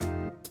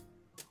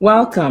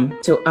Welcome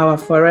to our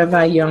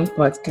Forever Young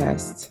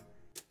podcast,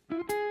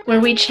 where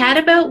we chat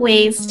about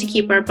ways to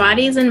keep our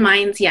bodies and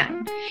minds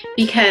young,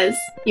 because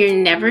you're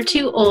never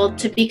too old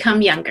to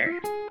become younger.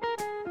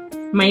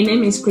 My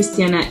name is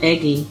Christiana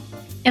Eggy.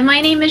 And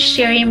my name is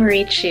Sherry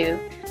Marie Chu.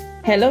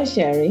 Hello,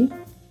 Sherry.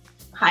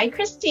 Hi,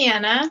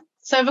 Christiana.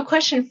 So I have a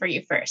question for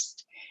you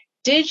first.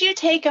 Did you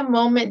take a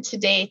moment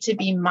today to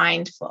be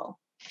mindful?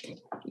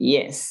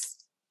 Yes.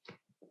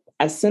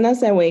 As soon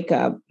as I wake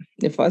up,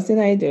 the first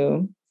thing I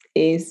do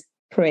is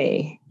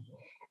pray.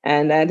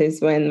 And that is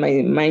when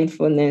my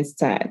mindfulness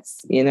starts,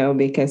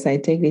 because I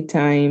take the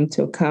time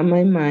to calm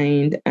my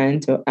mind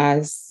and to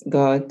ask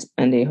God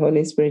and the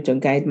Holy Spirit to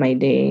guide my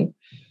day,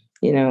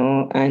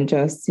 and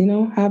just,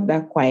 have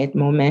that quiet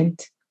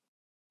moment.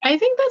 I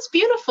think that's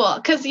beautiful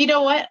because you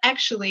know what?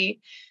 Actually,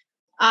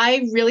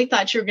 I really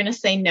thought you were going to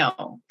say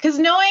no, because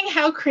knowing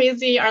how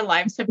crazy our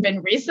lives have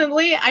been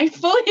recently, I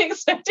fully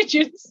expected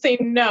you to say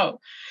no.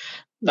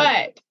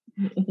 But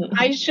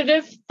I should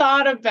have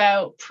thought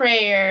about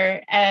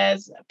prayer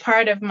as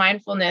part of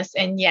mindfulness.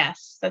 And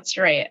yes, that's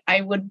right. I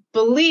would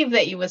believe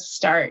that you would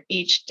start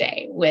each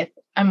day with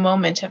a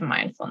moment of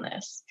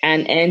mindfulness.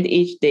 And end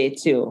each day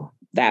too,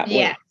 that way.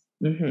 Yeah.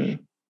 Mm-hmm.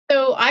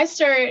 So I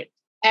start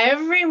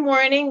every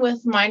morning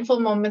with mindful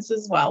moments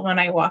as well when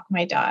I walk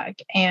my dog.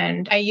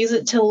 And I use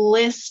it to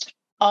list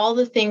all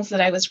the things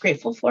that I was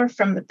grateful for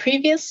from the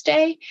previous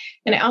day.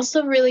 And I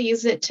also really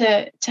use it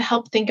to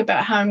help think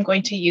about how I'm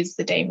going to use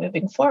the day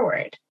moving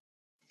forward.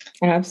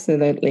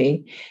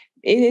 Absolutely.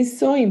 It is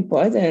so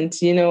important,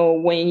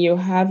 when you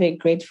have a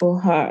grateful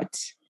heart,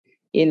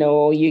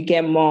 you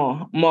get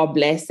more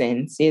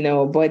blessings,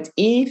 but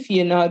if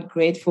you're not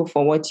grateful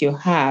for what you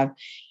have,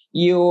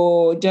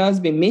 you'll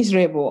just be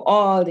miserable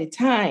all the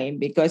time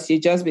because you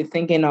just be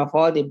thinking of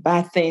all the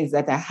bad things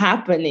that are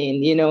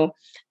happening.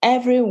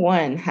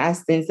 Everyone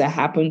has things that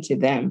happen to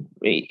them.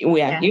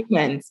 We are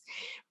humans,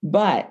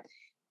 but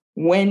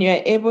when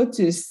you're able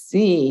to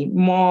see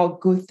more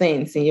good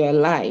things in your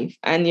life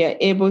and you're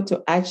able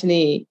to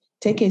actually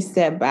take a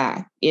step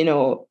back,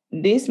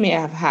 this may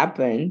have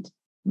happened,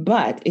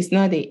 but it's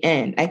not the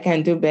end. I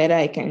can do better.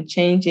 I can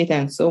change it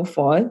and so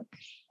forth.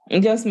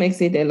 It just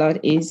makes it a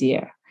lot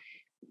easier.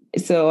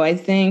 So I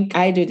think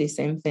I do the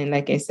same thing.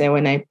 Like I said,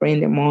 when I pray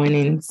in the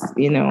mornings,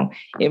 even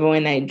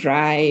when I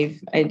drive,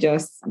 I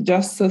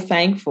just so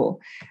thankful.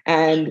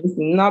 And it's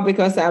not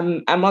because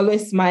I'm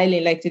always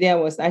smiling. Like today, I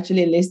was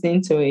actually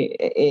listening to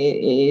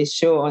a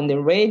show on the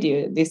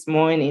radio this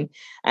morning,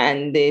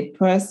 and the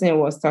person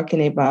was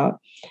talking about,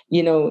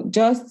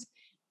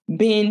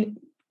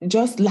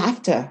 just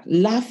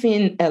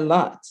laughing a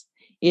lot,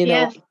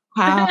 Yes.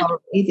 How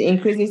it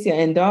increases your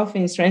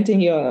endorphins,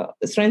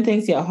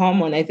 strengthens your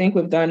hormone. I think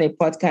we've done a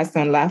podcast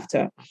on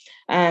laughter,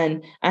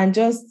 and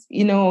just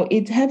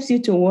it helps you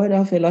to ward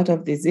off a lot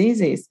of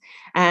diseases,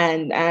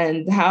 and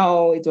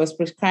how it was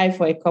prescribed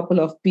for a couple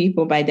of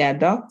people by their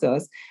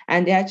doctors,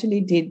 and they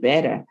actually did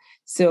better.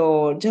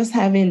 So just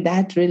having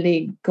that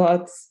really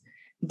got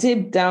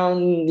deep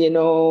down,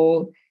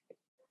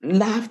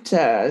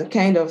 laughter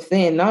kind of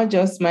thing, not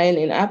just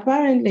smiling.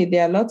 Apparently,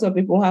 there are lots of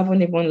people who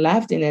haven't even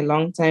laughed in a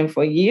long time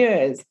for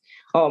years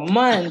or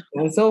months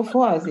and so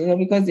forth,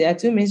 because they are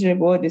too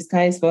miserable. The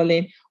sky is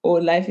falling. Oh,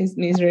 life is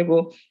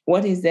miserable.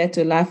 What is there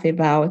to laugh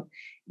about?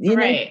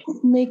 Right.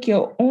 Make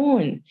your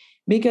own.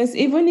 Because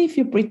even if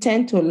you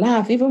pretend to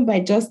laugh, even by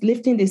just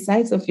lifting the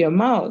sides of your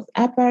mouth,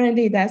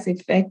 apparently that's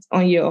effect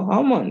on your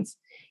hormones.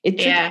 It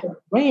tricks your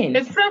brain.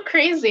 It's so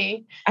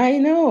crazy. I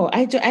know.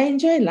 I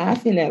enjoy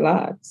laughing a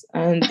lot.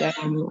 And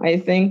I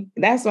think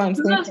that's why I'm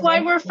saying. That's why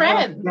we're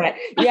friends.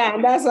 Yeah,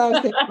 and that's why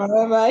I'm saying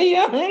forever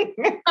young.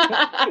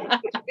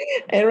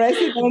 A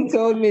resident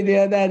told me the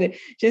other day,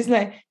 she's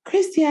like,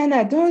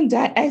 Christiana, don't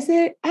die. I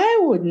said, I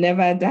would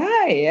never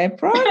die. I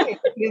promise,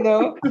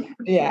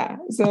 Yeah.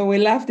 So we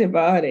laughed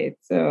about it.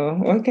 So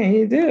what can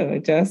you do?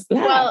 Just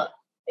laugh. Well,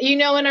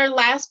 in our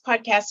last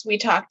podcast, we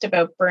talked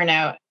about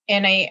burnout,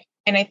 and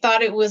I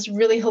thought it was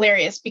really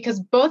hilarious because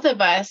both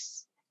of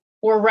us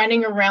were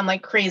running around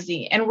like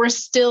crazy, and we're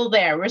still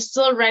there. We're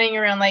still running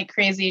around like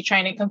crazy,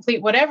 trying to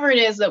complete whatever it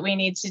is that we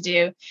need to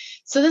do.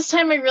 So this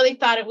time I really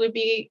thought it would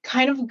be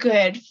kind of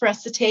good for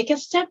us to take a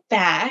step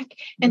back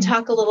and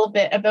talk a little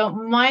bit about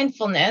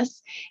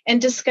mindfulness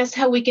and discuss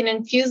how we can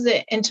infuse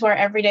it into our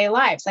everyday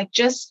lives, like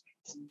just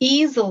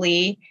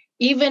easily,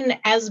 even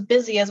as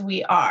busy as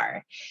we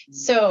are.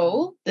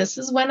 So this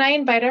is when I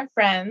invite our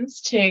friends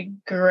to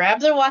grab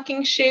their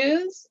walking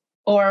shoes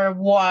or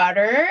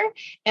water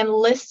and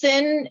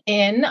listen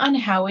in on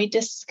how we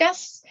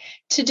discuss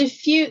to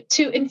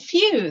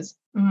infuse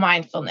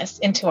mindfulness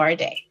into our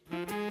day.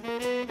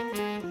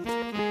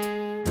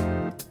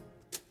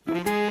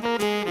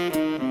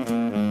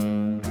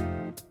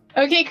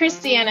 Okay,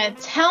 Christiana,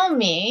 tell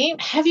me,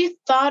 have you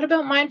thought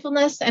about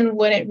mindfulness and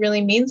what it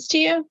really means to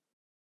you?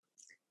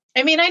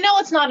 I mean, I know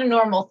it's not a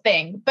normal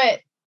thing, but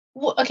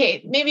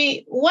okay,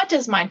 maybe what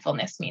does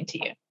mindfulness mean to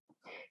you?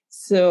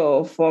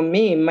 So for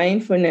me,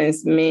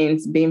 mindfulness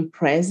means being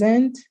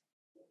present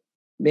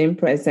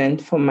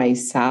for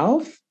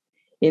myself,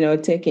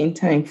 taking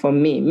time for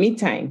me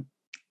time,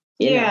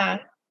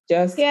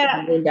 just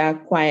having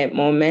that quiet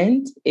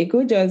moment. It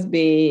could just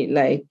be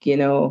like,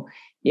 you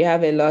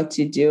have a lot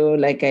to do.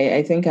 Like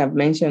I think I've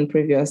mentioned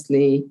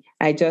previously,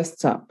 I just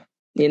stop,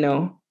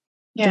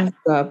 just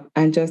stop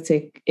and just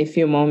take a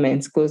few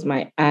moments, close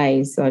my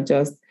eyes, or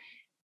just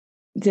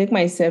take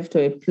myself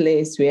to a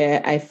place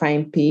where I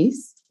find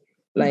peace.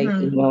 Like,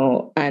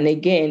 and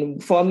again,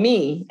 for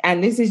me,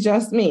 and this is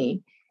just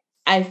me,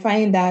 I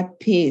find that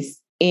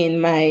peace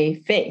in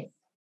my faith.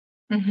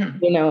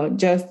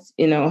 Just,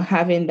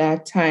 having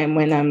that time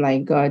when I'm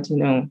like, God,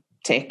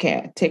 take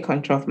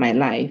control of my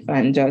life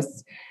and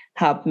just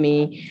help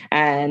me.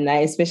 And I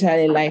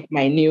especially like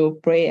my new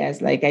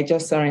prayers. Like, I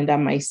just surrender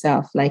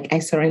myself. Like, I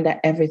surrender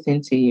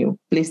everything to you.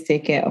 Please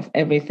take care of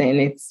everything.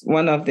 It's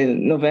one of the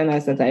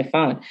novenas that I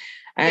found.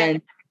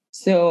 And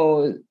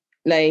so,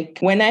 like,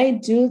 when I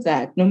do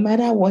that, no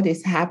matter what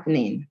is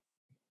happening,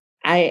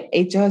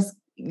 it just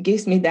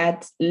gives me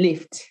that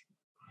lift.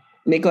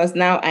 Because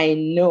now I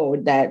know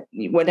that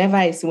whatever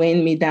is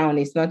weighing me down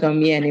is not on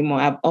me anymore.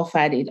 I've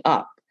offered it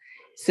up.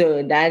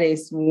 So that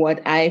is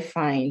what I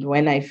find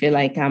when I feel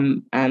like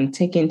I'm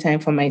taking time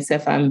for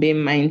myself. I'm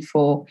being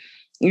mindful,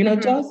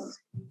 just,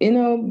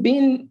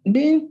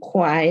 being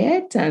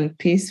quiet and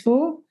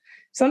peaceful.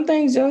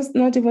 Sometimes just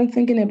not even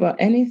thinking about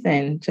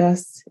anything,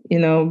 just,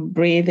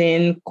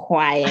 breathing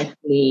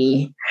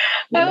quietly.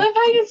 I love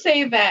how you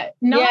say that.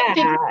 Not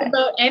thinking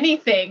about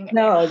anything.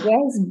 No,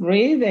 just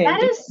breathing.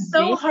 That is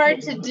so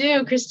hard to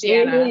do,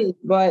 Christiana. Really,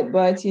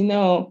 but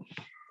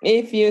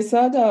if you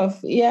sort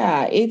of,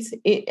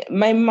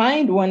 my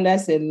mind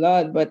wanders a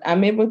lot, but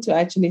I'm able to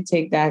actually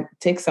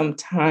take some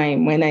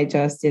time when I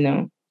just,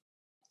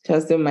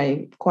 just do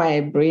my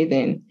quiet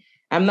breathing.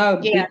 I'm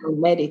not big on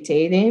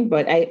meditating,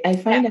 but I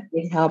find that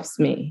it helps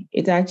me.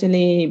 It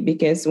actually,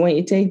 because when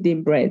you take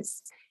deep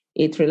breaths,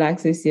 it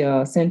relaxes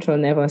your central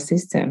nervous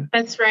system.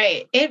 That's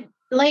right.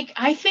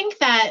 I think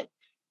that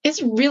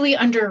it's really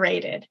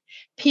underrated.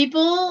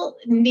 People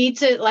need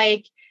to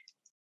I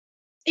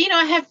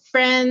have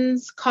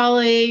friends,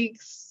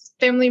 colleagues,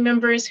 family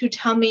members who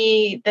tell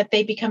me that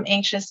they become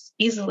anxious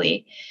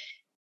easily.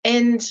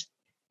 And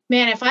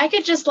man, if I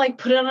could just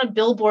put it on a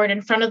billboard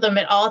in front of them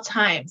at all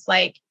times,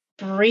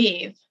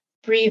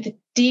 breathe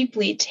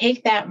deeply,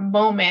 take that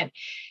moment.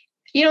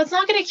 It's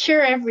not going to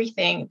cure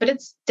everything, but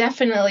it's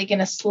definitely going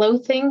to slow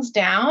things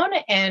down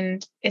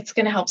and it's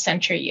going to help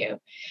center you.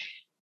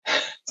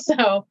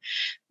 So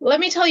let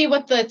me tell you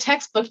what the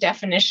textbook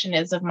definition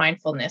is of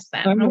mindfulness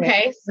then.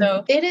 Okay.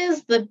 So it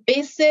is the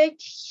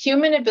basic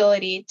human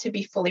ability to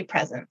be fully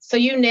present. So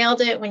you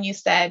nailed it when you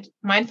said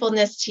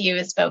mindfulness to you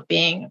is about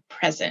being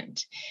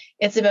present.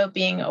 It's about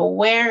being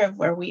aware of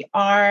where we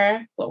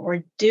are, what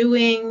we're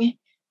doing,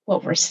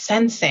 what we're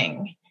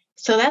sensing.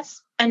 So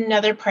that's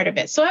another part of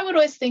it. So I would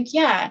always think,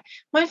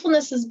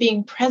 mindfulness is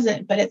being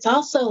present, but it's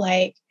also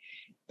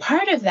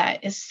part of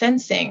that is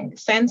sensing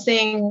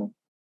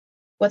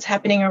what's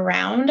happening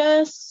around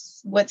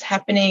us, what's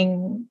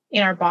happening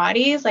in our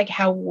bodies,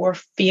 how we're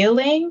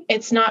feeling.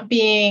 It's not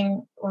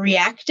being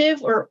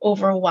reactive or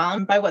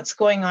overwhelmed by what's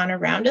going on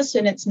around us.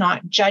 And it's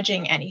not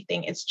judging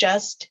anything. It's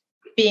just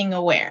being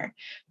aware,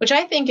 which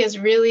I think is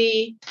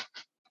really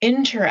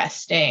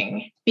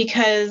interesting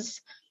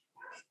because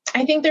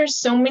I think there's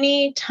so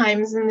many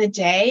times in the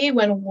day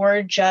when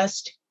we're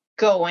just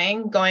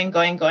going,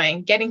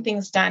 getting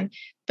things done.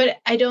 But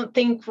I don't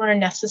think we're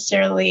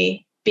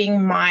necessarily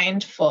being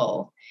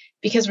mindful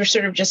because we're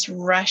sort of just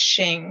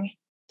rushing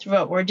through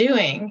what we're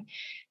doing.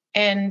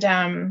 And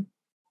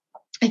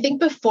I think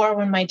before,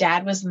 when my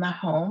dad was in the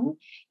home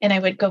and I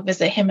would go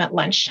visit him at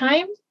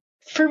lunchtime,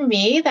 for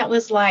me, that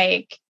was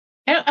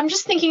I'm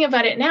just thinking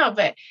about it now,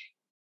 but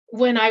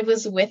when I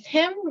was with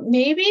him,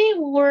 maybe it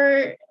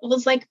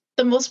was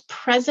the most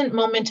present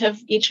moment of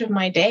each of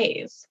my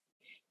days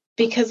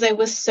because I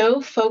was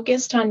so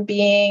focused on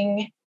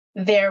being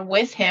there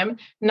with him,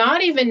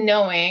 not even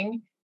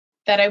knowing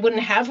that I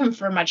wouldn't have him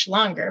for much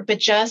longer, but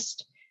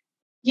just,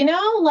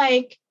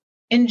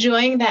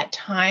 enjoying that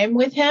time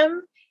with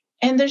him.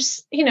 And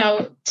there's,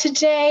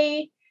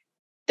 today,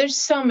 there's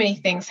so many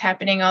things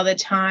happening all the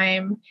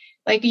time.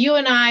 You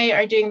and I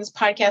are doing this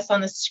podcast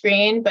on the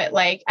screen, but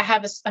I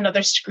have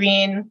another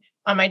screen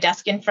on my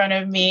desk in front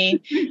of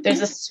me.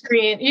 There's a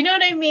screen, you know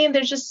what I mean?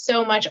 There's just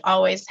so much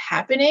always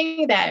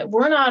happening that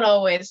we're not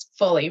always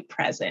fully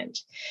present.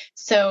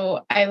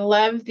 So I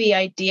love the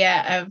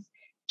idea of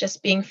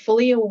just being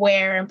fully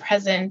aware and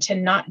present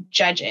and not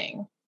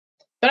judging.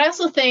 But I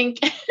also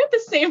think at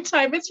the same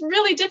time, it's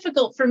really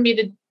difficult for me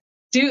to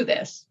do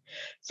this.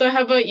 So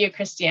how about you,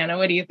 Christiana?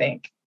 What do you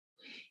think?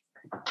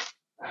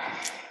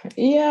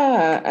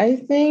 Yeah, I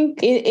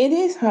think it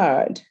is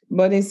hard,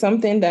 but it's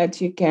something that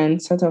you can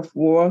sort of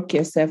work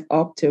yourself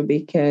up to,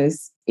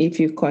 because if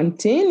you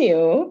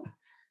continue,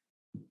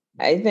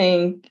 I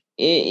think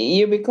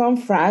you become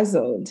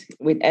frazzled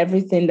with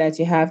everything that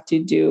you have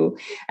to do.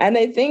 And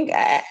I think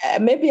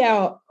maybe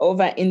I'll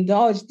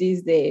overindulge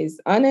these days.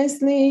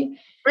 Honestly.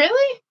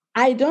 Really?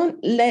 I don't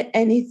let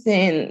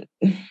anything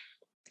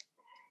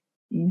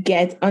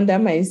get under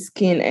my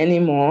skin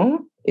anymore.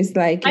 It's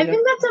like, I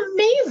think that's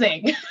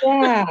amazing.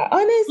 Yeah,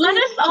 honestly. Let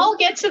us all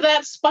get to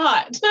that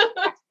spot.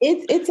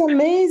 It's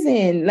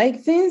amazing.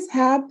 Like things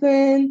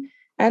happen.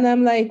 And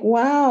I'm like,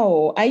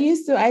 wow. I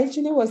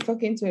actually was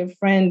talking to a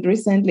friend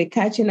recently,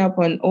 catching up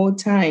on old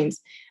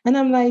times. And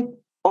I'm like,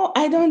 oh,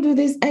 I don't do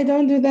this. I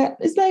don't do that.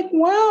 It's like,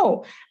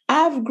 wow,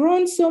 I've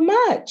grown so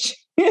much.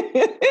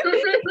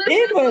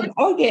 Even,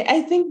 okay,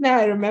 I think now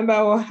I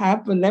remember what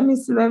happened. Let me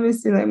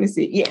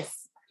see. Yes.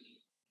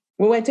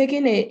 We were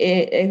taking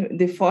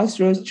the first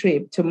road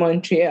trip to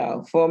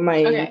Montreal for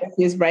my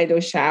nephew's bridal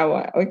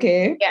shower.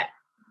 Okay. Yeah.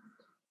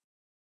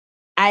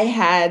 I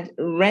had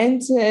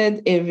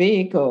rented a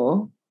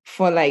vehicle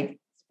for like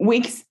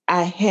weeks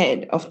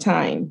ahead of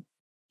time.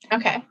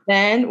 Okay.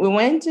 Then we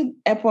went to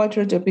Airport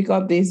Road to pick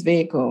up this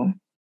vehicle.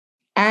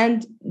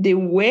 And the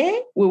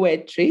way we were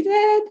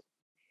treated,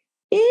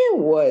 it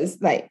was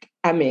like,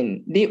 I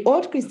mean, the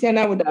old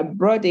Christiana would have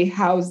brought the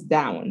house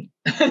down.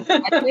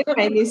 I think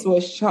my niece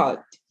was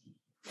shocked.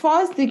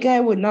 First, the guy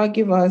would not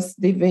give us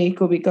the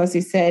vehicle because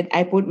he said,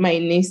 I put my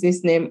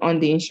niece's name on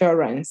the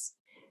insurance.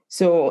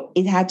 So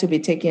it had to be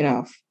taken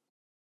off.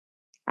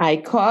 I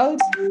called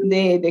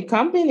the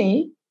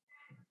company.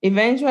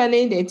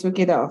 Eventually, they took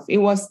it off. It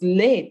was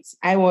late.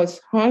 I was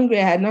hungry.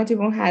 I had not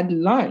even had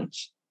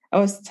lunch. I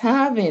was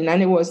starving.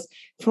 And it was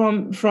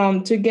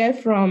to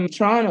get from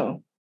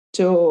Toronto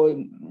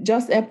to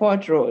just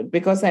Airport Road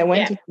because I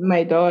went to see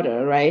my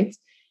daughter, right?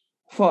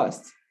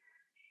 First.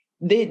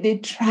 The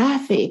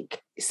traffic.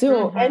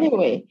 So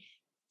anyway,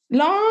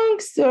 long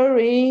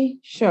story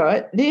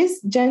short,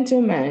 this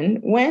gentleman,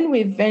 when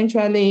we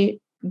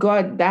eventually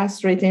got that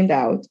straightened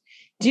out,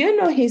 do you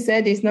know he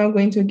said he's not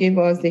going to give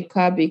us the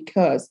car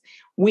because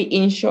we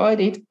insured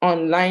it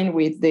online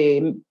with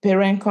the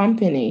parent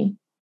company.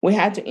 We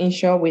had to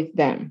insure with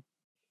them.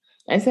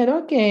 I said,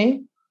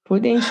 okay,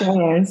 put the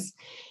insurance.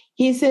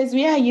 He says,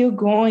 where are you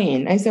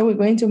going? I said, we're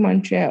going to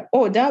Montreal.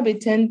 Oh, that'll be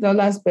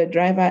 $10 per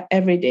driver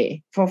every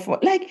day.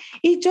 Like,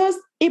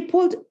 he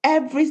pulled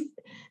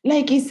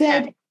like he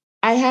said,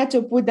 I had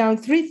to put down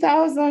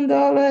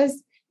 $3,000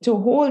 to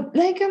hold.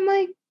 Like, I'm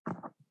like,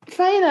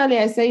 finally,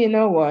 I said, you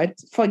know what?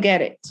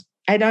 Forget it.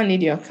 I don't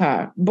need your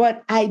car.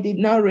 But I did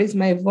not raise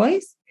my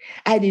voice.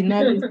 I did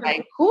not raise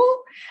my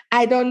cool.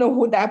 I don't know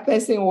who that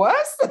person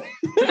was.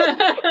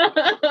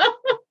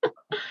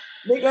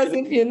 Because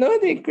if you know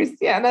the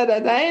Christiana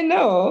that I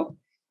know,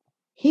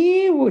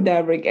 he would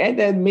have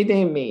regretted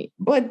meeting me.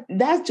 But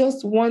that's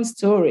just one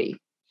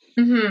story.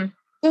 Mm-hmm.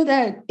 So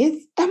that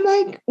I'm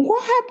like,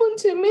 what happened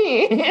to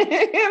me?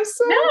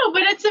 No,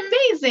 but it's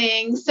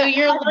amazing. So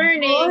you're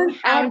learning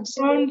I've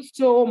grown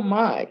so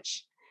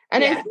much.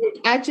 And I think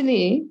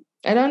actually,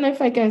 I don't know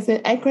if I can say,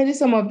 I credit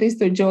some of this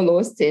to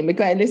Joel Osteen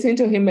because I listen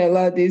to him a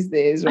lot these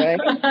days, right?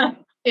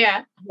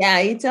 Yeah,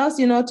 he tells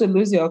you not to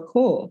lose your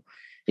cool.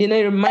 It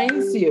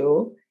reminds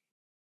you,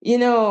 you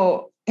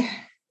don't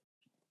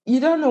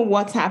know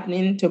what's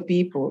happening to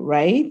people,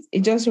 right?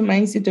 It just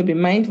reminds you to be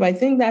mindful. I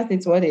think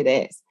it's what it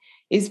is.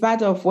 It's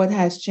part of what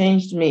has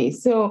changed me.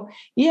 So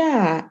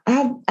yeah,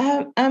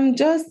 I'm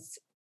just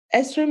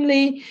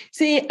extremely,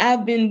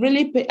 I'm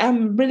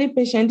really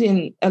patient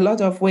in a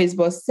lot of ways,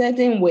 but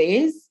certain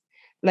ways,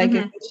 like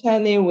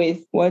especially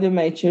with what do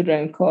my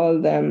children call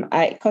them?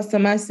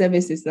 Customer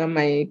service is not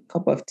my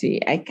cup of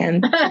tea. I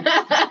can't.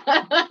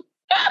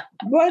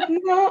 But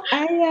no,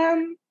 I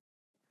am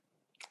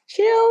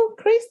chill,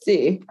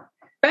 Christy.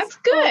 That's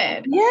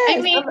good. Yes.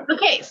 I mean,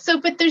 okay,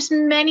 but there's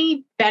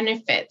many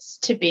benefits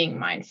to being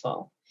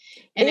mindful.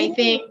 And I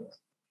think,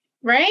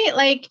 right?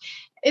 Like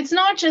it's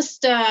not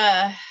just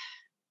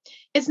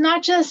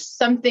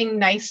something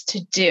nice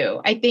to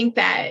do. I think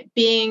that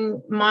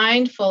being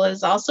mindful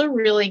is also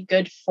really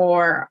good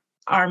for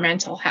our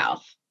mental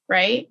health,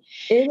 right?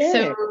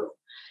 Yeah,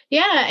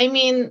 I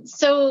mean,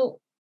 so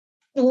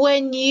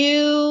when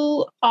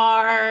you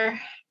are,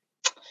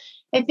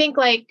 I think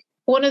like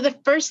one of the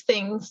first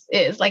things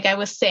is, like I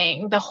was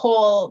saying,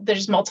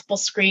 there's multiple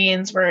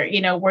screens where,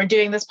 we're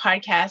doing this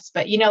podcast,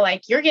 but,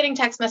 like you're getting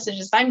text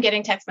messages, I'm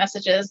getting text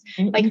messages,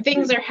 like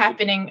things are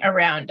happening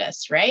around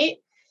us, right?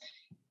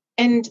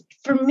 And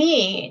for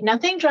me,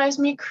 nothing drives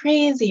me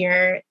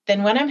crazier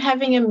than when I'm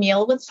having a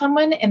meal with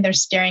someone and they're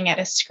staring at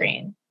a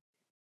screen.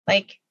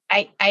 Like,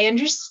 I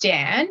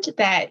understand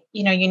that,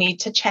 you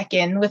need to check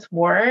in with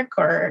work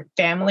or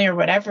family or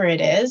whatever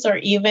it is, or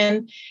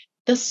even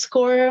the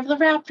score of the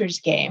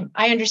Raptors game.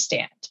 I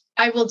understand.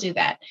 I will do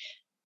that.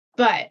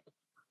 But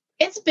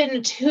it's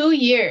been 2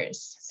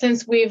 years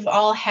since we've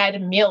all had a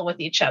meal with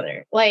each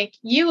other. Like,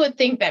 you would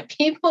think that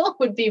people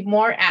would be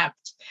more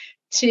apt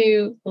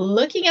to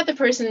looking at the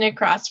person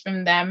across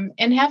from them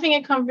and having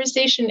a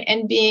conversation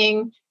and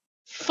being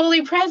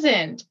fully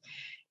present.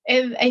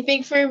 And I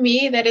think for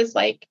me, that is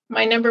like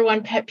my number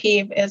one pet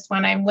peeve is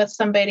when I'm with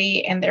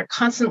somebody and they're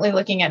constantly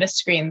looking at a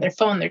screen, their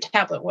phone, their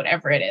tablet,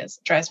 whatever it is.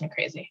 It drives me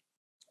crazy.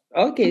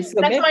 Okay, so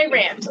that's my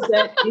rant.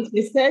 If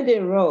you set the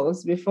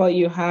rules before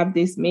you have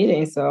these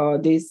meetings or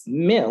these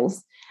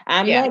meals,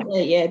 I'm not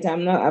there yet.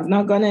 I've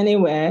not gone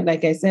anywhere.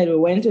 Like I said, we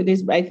went to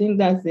this, I think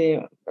that's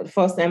the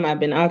first time I've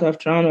been out of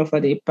Toronto for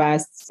the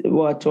past,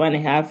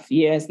 2.5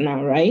 years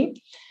now, right?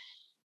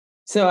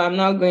 So I'm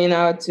not going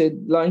out to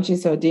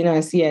lunches or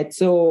dinners yet.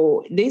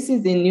 So this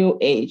is the new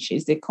age,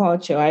 it's the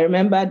culture. I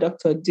remember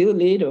Dr.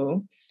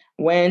 Doolittle,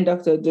 when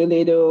Dr.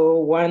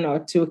 Doolittle 1 or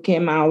 2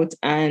 came out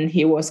and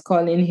he was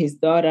calling his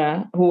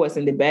daughter who was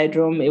in the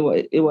bedroom.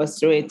 It was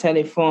through a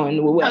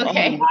telephone. We were all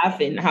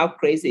laughing. How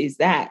crazy is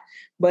that?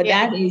 But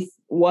that is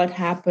what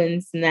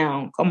happens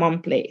now,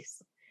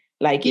 commonplace.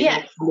 Like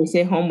if you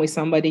stay home with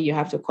somebody, you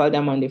have to call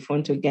them on the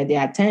phone to get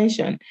their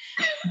attention.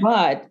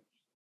 But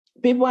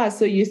people are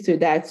so used to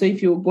that. So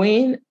if you're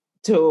going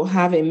to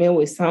have a meal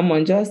with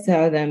someone, just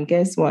tell them,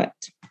 guess what?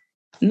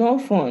 No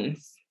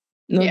phones,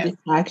 no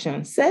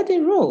distractions. Set the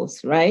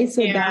rules, right?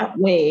 So that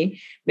way,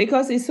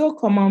 because it's so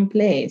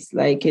commonplace,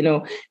 like,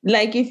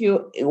 like if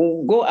you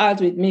go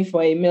out with me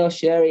for a meal,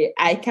 Sherry,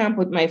 I can't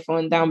put my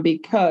phone down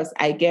because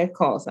I get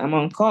calls. I'm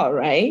on call,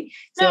 right?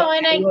 No,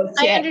 and I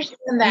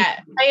understand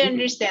that. I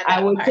understand that.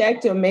 I will check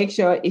to make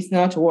sure it's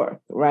not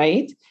work,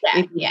 right?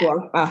 Yeah, if it's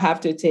work, I'll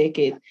have to take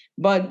it.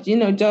 But,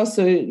 just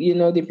so,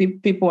 the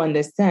people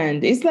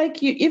understand, it's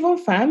like even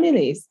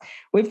families.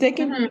 We've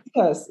taken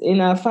pictures in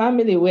our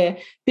family where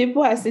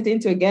people are sitting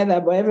together,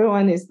 but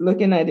everyone is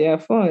looking at their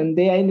phone.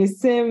 They are in the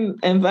same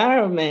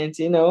environment,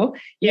 You've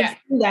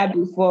seen that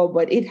before,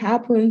 but it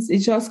happens.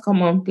 It's just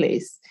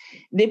commonplace.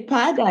 The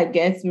part that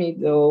gets me,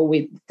 though,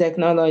 with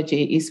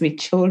technology is with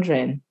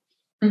children.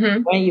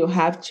 When you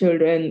have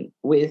children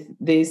with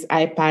this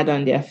iPad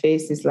on their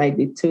faces, like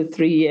the 2,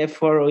 3 year,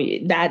 4 year,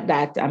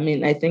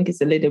 I think it's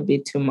a little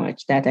bit too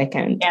much that I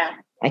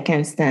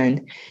can't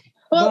stand.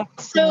 Well,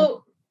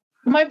 so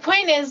my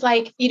point is,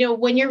 like,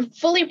 when you're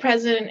fully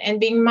present and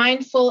being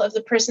mindful of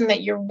the person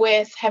that you're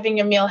with, having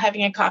a meal,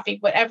 having a coffee,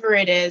 whatever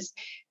it is,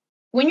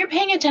 when you're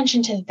paying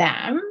attention to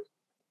them,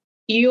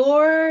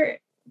 you're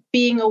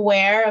being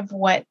aware of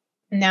what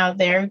now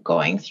they're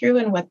going through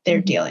and what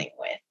they're dealing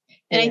with.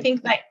 And I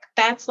think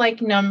that's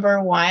like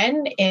number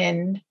one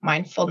in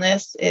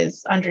mindfulness,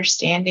 is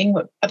understanding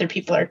what other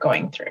people are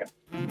going through.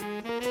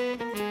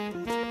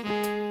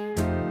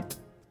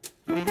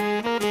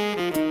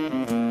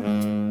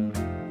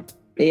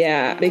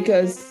 Yeah,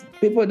 because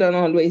people don't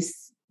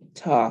always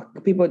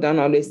talk. People don't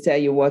always tell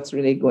you what's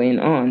really going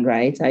on,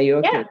 right? Are you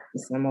okay? Yeah.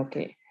 Yes, I'm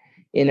okay.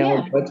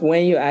 But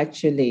when you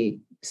actually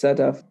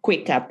sort of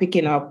quick at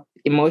picking up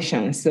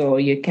emotions, so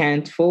you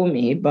can't fool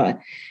me, but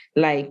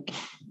like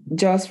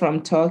just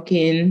from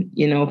talking,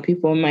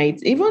 people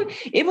might, even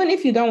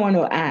if you don't want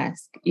to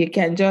ask, you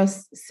can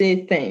just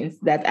say things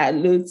that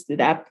alludes to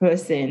that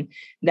person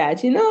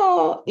that,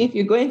 if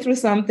you're going through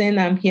something,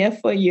 I'm here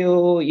for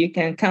you. You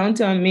can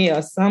count on me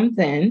or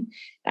something.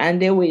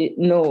 And they will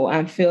know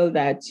and feel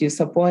that you're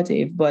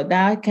supportive. But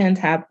that can't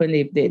happen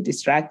if they're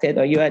distracted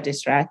or you are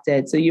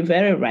distracted. So you're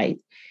very right.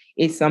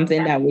 It's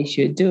something that we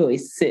should do.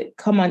 It's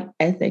common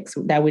ethics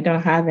that we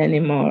don't have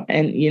anymore.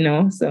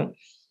 And, so.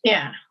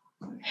 Yeah.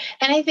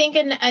 And I think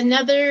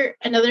another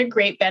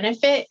great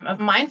benefit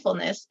of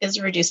mindfulness is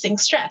reducing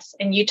stress.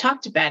 And you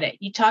talked about it.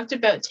 You talked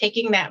about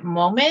taking that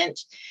moment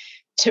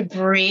to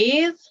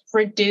breathe,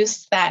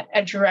 reduce that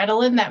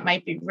adrenaline that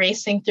might be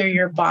racing through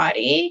your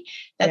body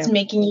that's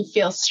making you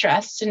feel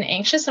stressed and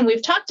anxious. And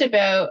we've talked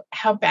about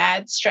how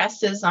bad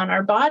stress is on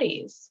our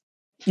bodies.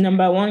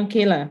 Number one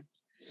killer.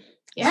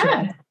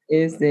 Yeah.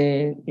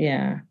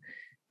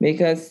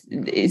 Because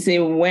it's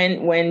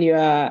when you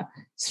are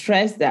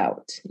stressed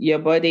out, your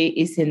body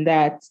is in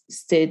that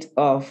state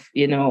of,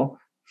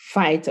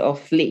 fight or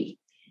flee.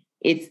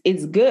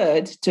 It's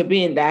good to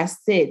be in that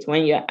state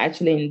when you're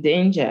actually in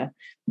danger.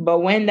 But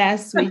when that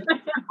switch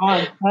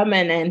on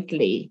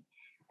permanently,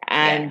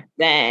 and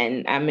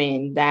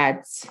then,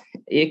 that's,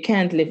 you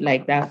can't live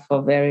like that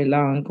for very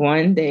long.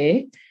 One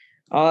day,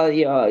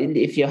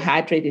 if your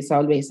heart rate is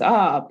always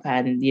up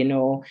and,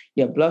 your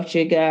blood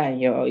sugar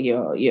and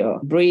your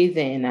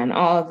breathing and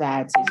all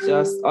that is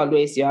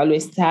just you're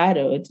always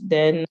tired,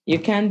 then you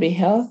can't be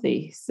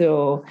healthy.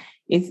 So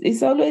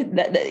it's always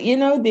that,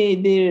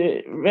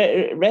 the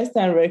rest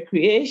and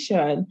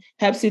recreation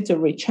helps you to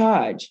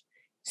recharge.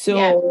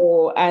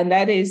 So, and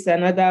that is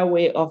another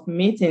way of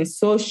meeting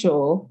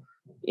social,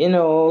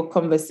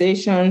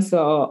 conversations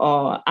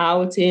or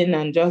outing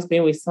and just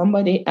being with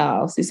somebody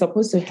else. It's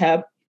supposed to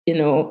help,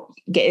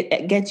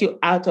 get you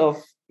out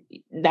of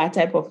that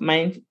type of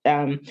mind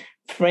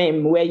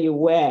frame where you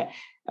were.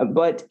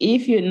 But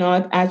if you're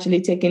not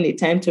actually taking the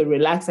time to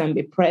relax and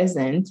be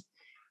present,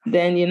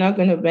 then you're not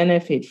going to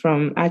benefit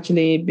from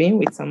actually being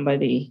with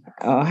somebody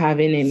or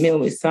having a meal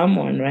with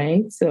someone,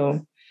 right?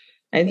 So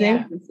I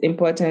think it's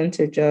important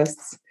to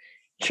just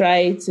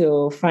try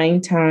to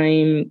find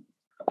time,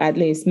 at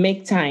least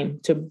make time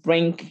to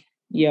bring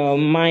your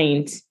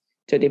mind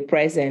to the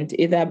present,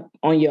 either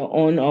on your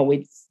own or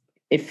with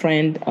a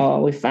friend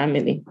or with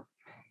family.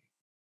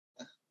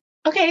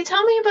 Okay,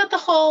 tell me about the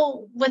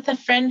whole with a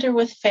friend or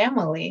with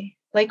family.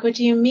 Like, what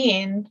do you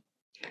mean?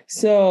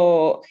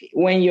 So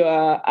when you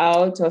are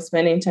out or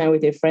spending time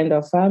with a friend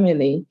or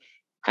family,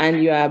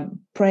 and you are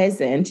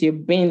present, you're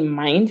being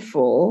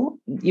mindful,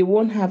 you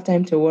won't have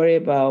time to worry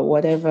about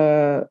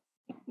whatever,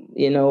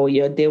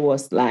 your day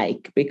was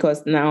like,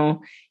 because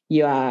now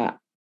you are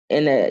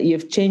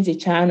you've changed the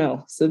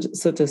channel, so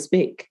to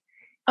speak.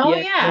 Oh,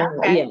 yeah.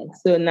 Okay. Yeah.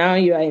 So now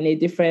you are in a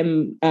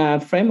different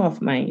frame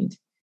of mind.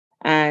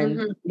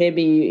 And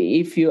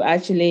maybe if you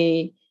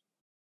actually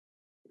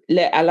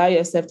allow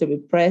yourself to be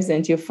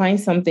present, you find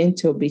something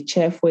to be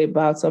cheerful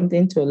about,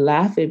 something to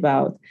laugh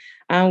about.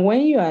 And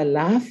when you are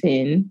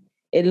laughing,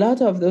 a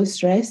lot of those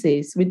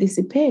stresses will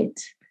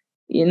dissipate.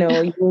 You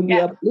will be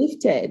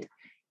uplifted.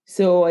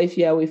 So if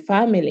you are with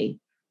family,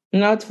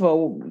 not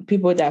for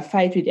people that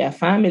fight with their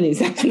families.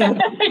 I was just going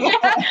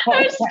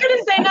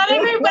to say, not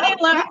everybody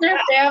loves their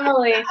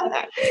family.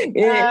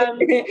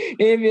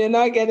 If you're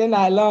not getting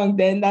along,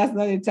 then that's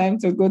not the time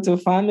to go to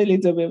family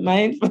to be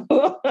mindful.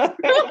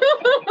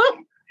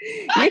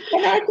 You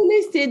can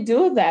actually still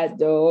do that,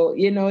 though.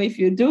 If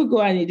you do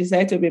go and you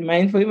decide to be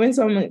mindful, even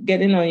someone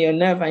getting on your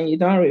nerve and you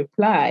don't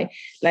reply,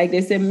 like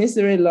they say,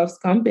 misery loves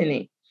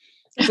company.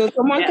 So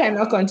someone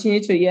cannot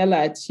continue to yell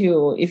at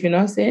you if you're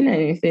not saying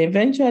anything.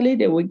 Eventually,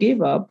 they will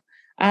give up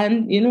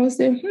and,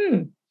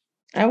 say,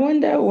 I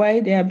wonder why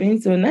they are being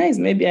so nice.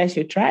 Maybe I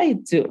should try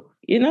it too,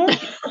 You know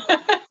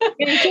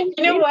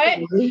what?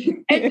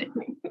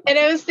 And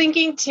I was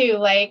thinking too,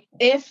 like,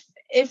 if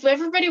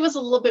everybody was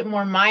a little bit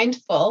more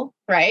mindful,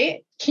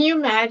 right? Can you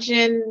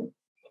imagine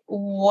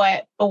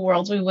what a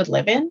world we would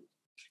live in?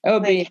 It'll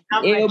be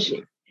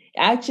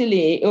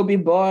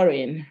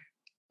boring.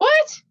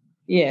 What?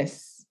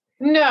 Yes.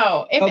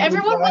 No, if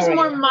everyone was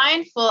more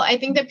mindful, I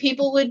think that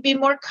people would be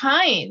more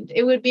kind.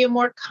 It would be a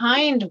more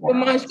kind world. Too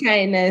much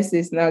kindness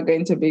is not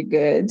going to be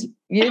good.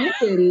 You need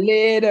a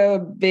little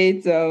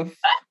bit of,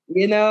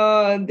 you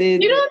don't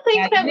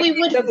think that we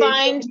would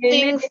find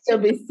things to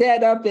be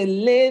set up a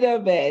little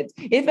bit?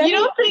 If you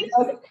don't think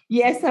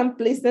yes, and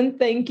please and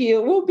thank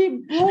you, we'll be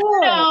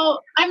bored.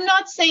 No, I'm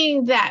not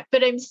saying that,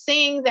 but I'm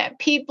saying that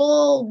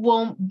people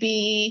won't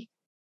be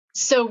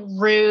so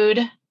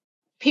rude.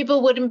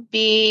 People wouldn't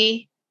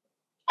be.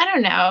 I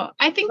don't know.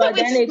 I think but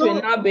then it will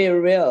not be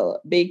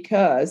real,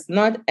 because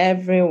not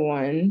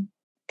everyone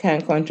can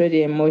control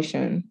the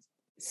emotion.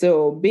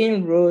 So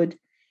being rude,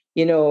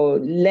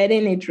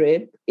 letting it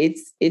rip,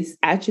 it's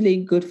actually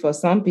good for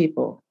some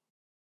people.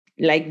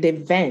 Like they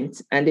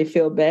vent and they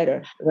feel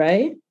better,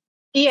 right?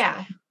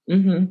 Yeah.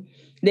 Mm-hmm.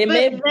 They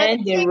may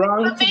vent the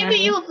wrong time. Maybe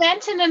you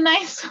vent in a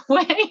nice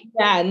way.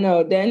 Yeah,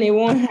 no, then it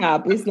won't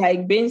help. It's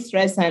like being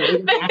stressed and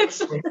eating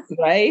ice,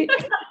 right?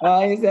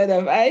 Or instead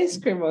of ice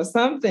cream or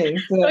something.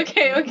 So,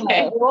 okay.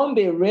 It won't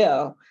be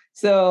real.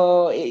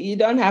 So you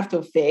don't have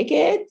to fake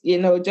it,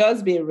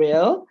 just be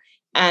real.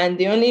 And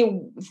the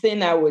only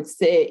thing I would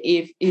say,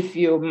 if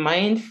you're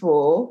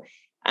mindful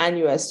and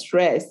you are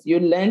stressed, you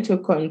learn to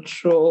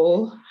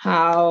control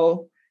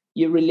how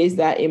you release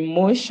that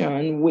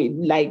emotion.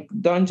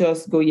 Don't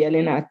just go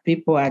yelling at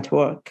people at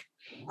work.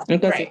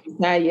 Because if you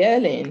start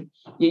yelling,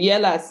 you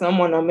yell at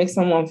someone or make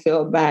someone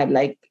feel bad,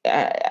 like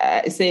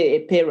say a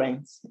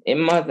parent, a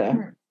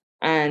mother,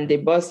 and the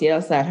boss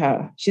yells at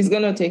her, she's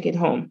going to take it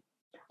home.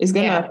 It's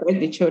going to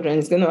affect the children.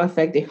 It's going to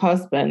affect the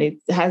husband. It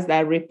has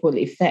that ripple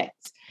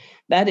effect.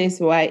 That is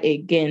why,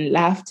 again,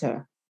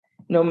 laughter,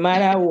 no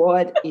matter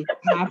what is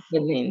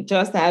happening,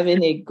 just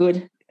having a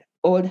good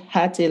old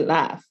hearty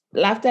laugh.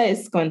 Laughter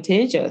is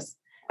contagious.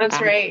 That's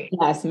right.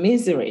 That's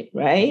misery,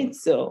 right?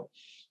 So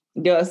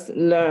just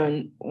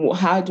learn,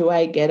 how do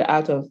I get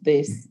out of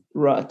this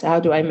rut? How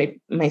do I make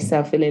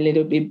myself feel a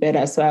little bit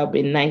better so I'll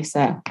be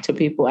nicer to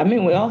people? I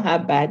mean, we all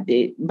have bad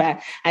days,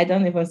 but I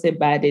don't even say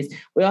bad days.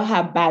 We all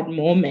have bad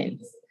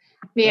moments.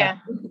 Yeah.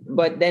 Right?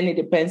 But then it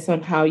depends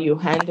on how you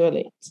handle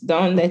it.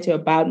 Don't let your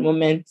bad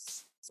moments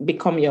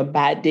become your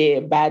bad day,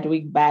 bad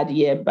week, bad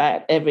year,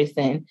 bad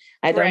everything.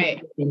 I don't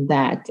believe in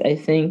that. I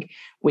think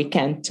we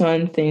can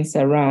turn things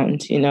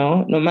around,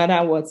 no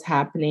matter what's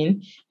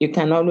happening, you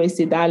can always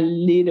see that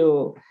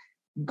little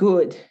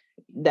good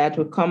that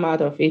will come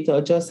out of it,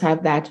 or just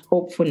have that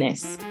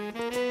hopefulness.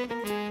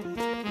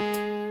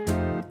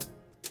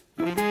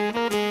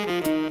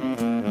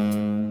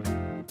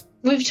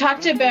 We've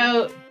talked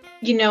about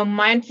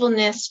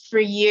mindfulness for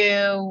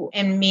you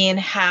and me and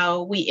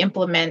how we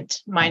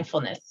implement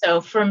mindfulness.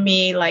 So for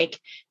me, like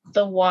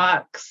the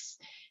walks,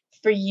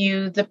 for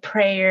you, the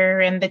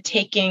prayer and the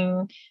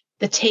taking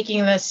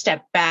the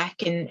step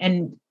back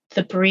and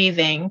the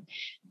breathing.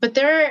 But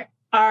there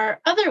are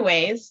other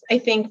ways I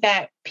think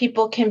that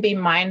people can be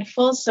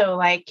mindful. So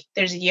like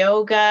there's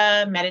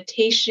yoga,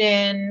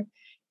 meditation,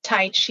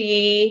 Tai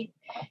Chi.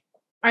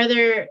 Are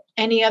there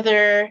any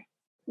other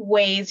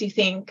ways you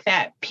think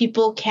that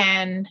people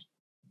can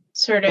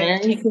sort of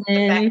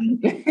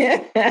dancing?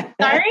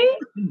 Sorry?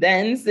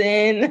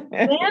 Dancing.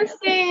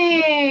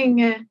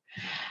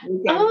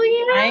 Oh,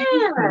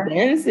 yeah.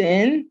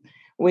 Dancing.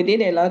 We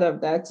did a lot of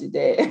that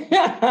today.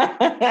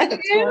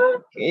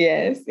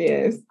 Yes.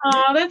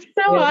 Oh, that's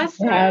so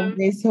awesome. We have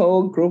this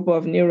whole group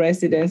of new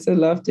residents who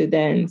love to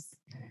dance.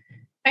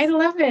 I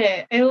love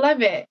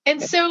it.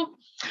 And so,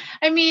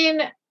 I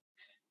mean,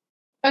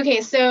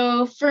 Okay,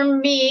 so for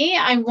me,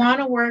 I want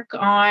to work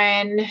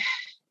on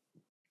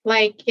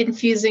like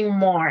infusing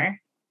more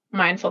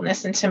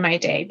mindfulness into my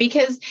day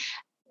because,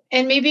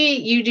 and maybe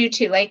you do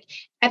too, like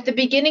at the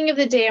beginning of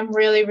the day, I'm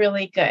really,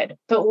 really good.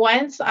 But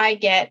once I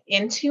get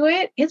into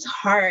it, it's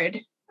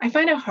hard. I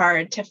find it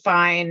hard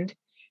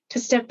to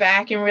step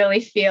back and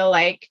really feel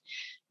like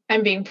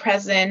I'm being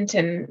present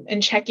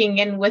and checking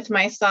in with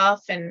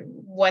myself and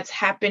what's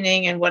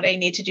happening and what I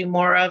need to do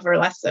more of or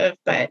less of.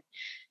 But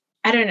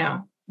I don't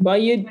know.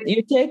 But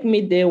you take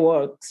midday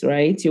walks,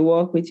 right? You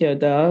walk with your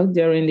dog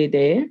during the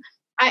day?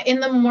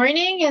 In the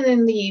morning and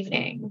in the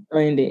evening.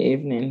 Or in the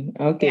evening.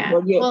 Okay. Yeah.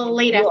 But Well,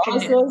 late you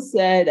afternoon. also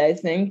said, I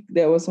think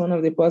there was one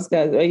of the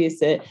podcasts where you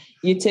said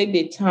you take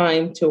the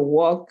time to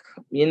walk,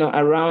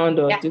 around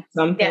or do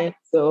something. Yeah.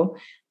 So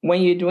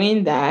when you're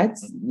doing that,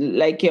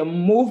 like your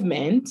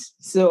movement,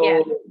 so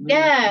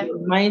your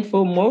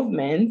mindful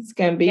movements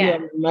can be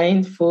your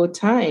mindful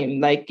time,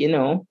 like,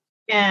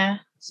 Yeah.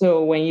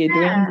 So when you're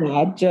doing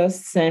that,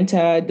 just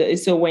center.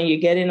 So when you're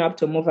getting up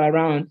to move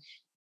around,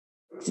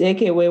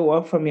 take away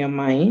work from your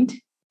mind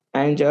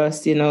and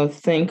just,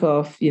 think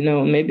of,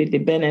 maybe the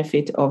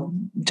benefit of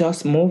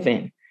just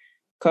moving.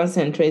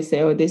 Concentrate,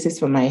 say, oh, this is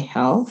for my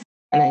health.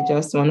 And I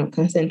just want to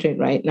concentrate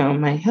right now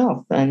on my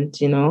health and,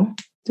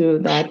 do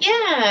that.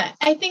 Yeah.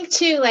 I think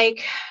too,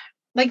 like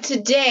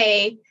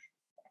today,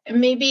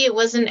 maybe it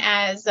wasn't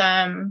as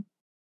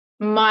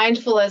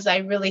mindful as I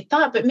really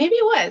thought, but maybe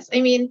it was. I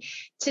mean,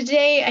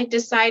 today I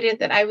decided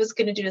that I was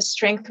going to do a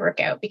strength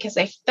workout because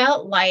I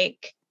felt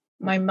like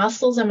my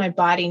muscles and my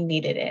body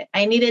needed it.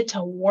 I needed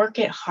to work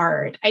it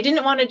hard. I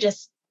didn't want to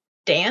just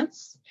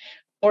dance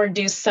or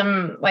do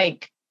some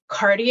like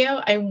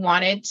cardio. I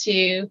wanted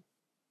to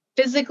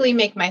physically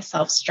make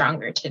myself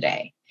stronger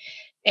today.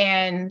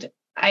 And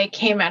I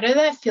came out of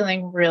that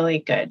feeling really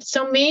good.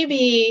 So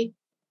maybe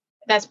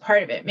that's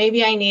part of it.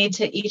 Maybe I need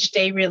to each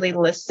day really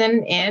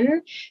listen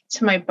in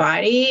to my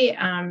body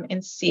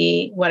and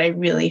see what I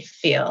really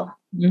feel,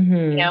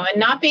 Mm-hmm. and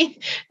not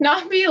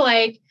be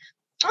like,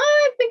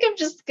 I think I'm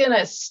just going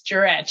to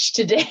stretch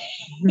today,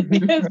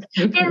 but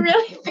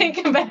really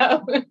think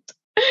about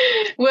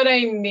what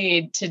I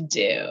need to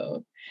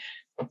do.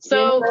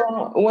 So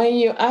when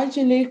you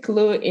actually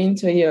clue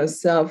into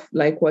yourself,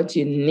 like what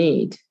you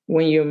need,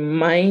 when you're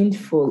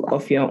mindful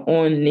of your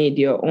own need,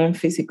 your own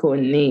physical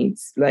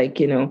needs, like,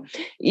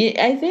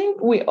 I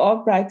think we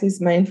all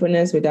practice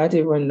mindfulness without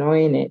even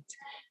knowing it.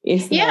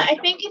 I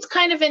think it's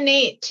kind of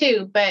innate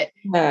too, but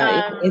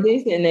it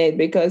is innate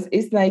because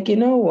it's like, you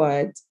know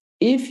what?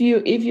 If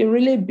you're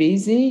really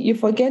busy, you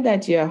forget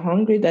that you're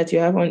hungry, that you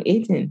haven't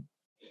eaten,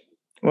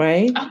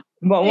 right?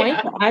 But when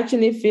you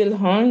actually feel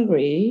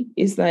hungry,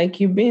 it's like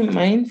you're being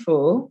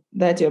mindful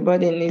that your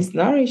body needs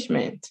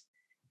nourishment.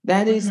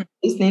 That is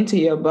listening to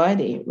your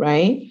body,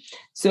 right?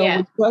 So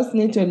we just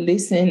need to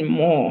listen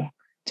more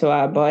to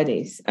our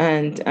bodies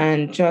and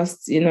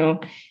just,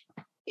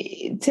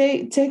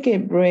 take a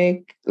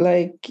break,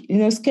 like,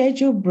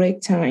 schedule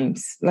break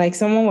times. Like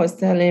someone was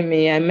telling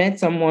me, I met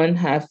someone,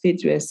 her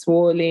feet were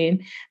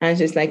swollen, and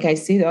she's like, I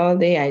sit all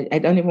day. I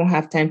don't even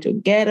have time to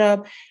get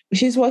up.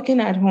 She's working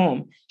at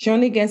home. She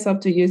only gets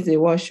up to use the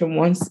washroom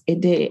once a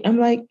day. I'm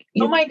like,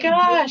 oh my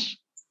gosh.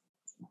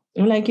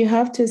 I'm like, you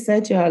have to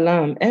set your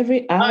alarm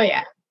every hour. Oh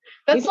yeah.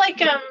 That's like,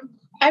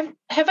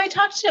 have I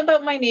talked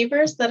about my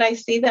neighbors that I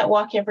see that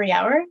walk every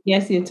hour?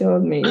 Yes, you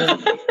told me.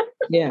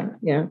 Yeah.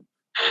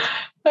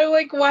 I'm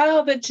like,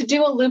 wow, that to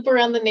do a loop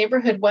around the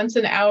neighborhood once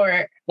an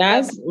hour.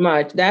 That's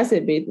much. That's a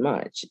bit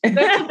much.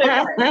 That's a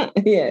bit much.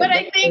 Yeah, but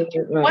I think,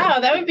 wow,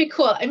 that would be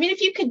cool. I mean,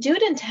 if you could do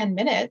it in 10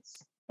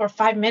 minutes or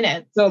 5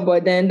 minutes. So,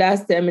 but then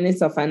that's 10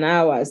 minutes of an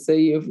hour. So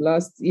you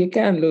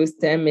can't lose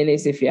 10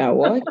 minutes if you are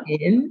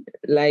working.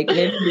 Like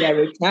maybe they are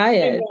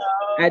retired.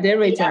 Are they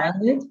retired?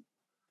 Yeah.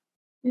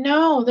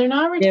 No, they're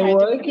not retired. They're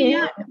working?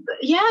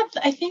 Yeah,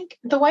 I think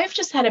the wife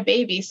just had a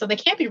baby, so they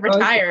can't be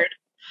retired. Okay.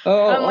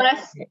 Oh,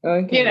 unless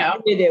okay.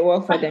 Maybe they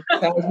work for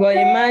themselves. Well,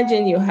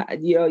 imagine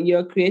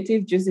your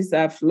creative juices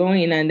are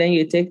flowing, and then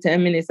you take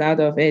 10 minutes out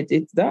of it.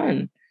 It's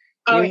done.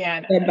 Oh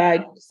yeah.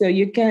 No. So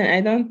you can.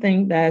 I don't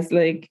think that's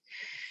like.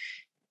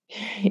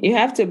 You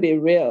have to be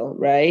real,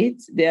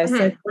 right? There are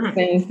certain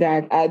things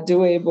that are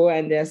doable,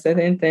 and there are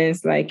certain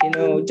things like,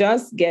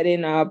 just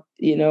getting up,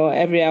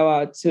 every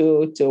hour or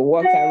two to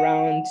walk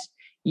around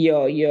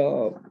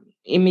your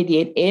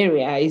immediate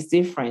area is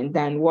different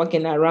than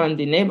walking around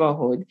the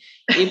neighborhood.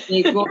 If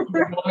they go in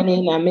the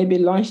morning and maybe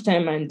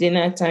lunchtime and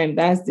dinner time,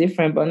 that's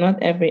different, but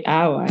not every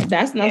hour.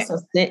 That's not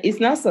it's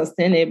not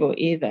sustainable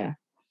either.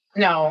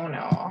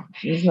 No.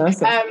 It's not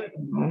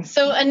sustainable.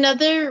 So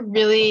another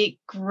really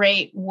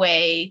great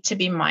way to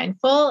be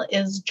mindful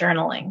is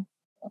journaling.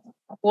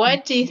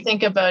 What do you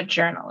think about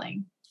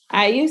journaling?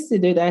 I used to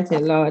do that a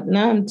lot.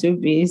 Now I'm too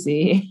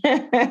busy.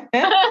 I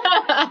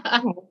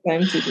don't have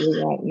time to do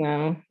that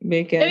now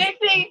because. And I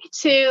think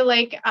too,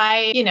 like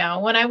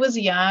when I was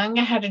young,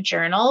 I had a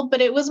journal,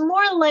 but it was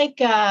more like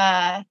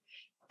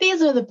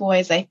these are the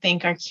boys I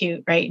think are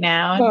cute right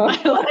now in Oh.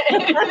 my life.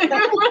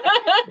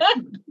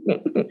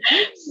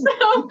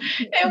 So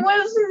it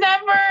was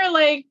never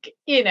like,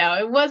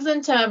 it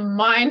wasn't a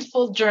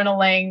mindful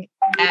journaling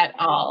at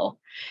all.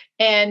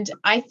 And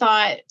I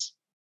thought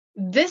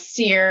this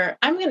year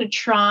I'm going to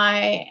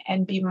try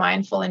and be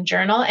mindful and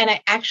journal. And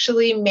I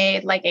actually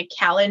made like a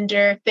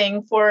calendar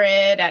thing for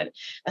it at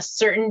a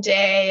certain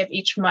day of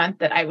each month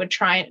that I would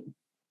try.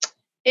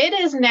 It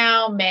is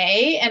now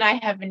May and I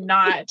have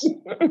not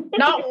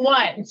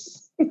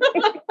once. When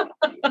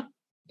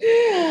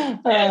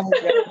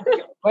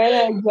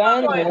I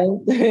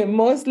journal,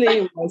 mostly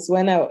it was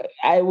when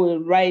I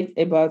will write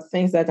about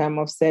things that I'm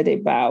upset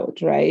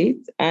about, right?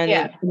 And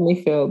it made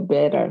me feel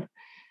better.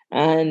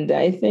 And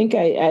I think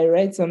I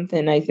read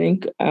something, I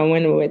think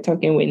when we were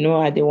talking with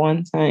Noah the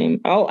one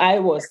time, I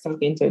was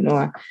talking to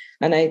Noah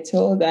and I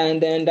told her,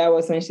 and then that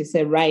was when she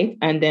said, write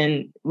and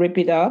then rip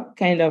it up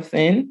kind of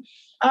thing.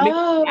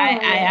 Oh,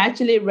 I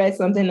actually read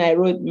something I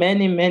wrote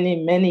many, many,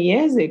 many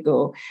years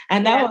ago.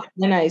 And that was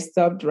when I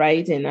stopped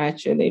writing,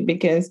 actually,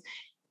 because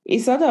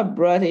it sort of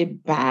brought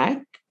it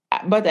back.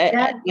 But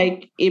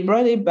it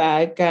brought it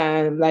back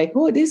and like,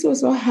 oh, this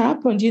was what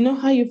happened. You know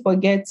how you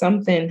forget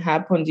something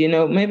happened,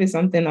 maybe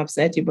something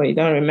upset you, but you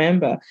don't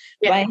remember.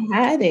 Yeah. But I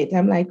had it.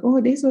 I'm like,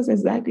 oh, this was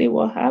exactly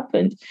what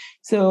happened.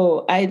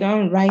 So I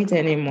don't write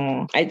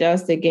anymore. I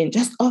just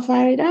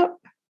offer it up.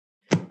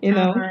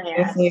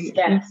 Yes.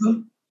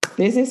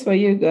 This is for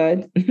you,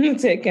 God.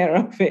 Take care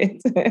of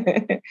it.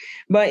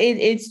 But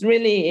it's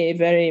really a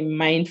very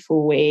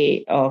mindful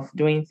way of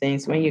doing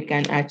things when you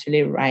can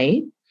actually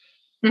write.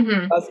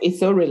 Mm-hmm. Because it's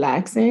so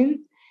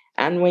relaxing.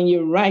 And when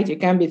you write, you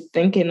can't be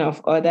thinking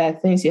of other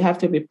things. You have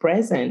to be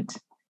present.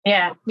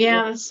 Yeah,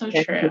 that's so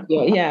true.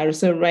 Yeah,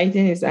 so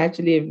writing is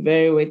actually a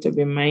very way to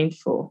be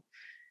mindful.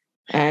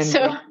 And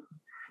so,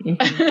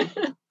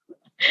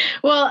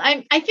 well,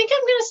 I think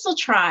I'm going to still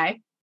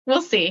try.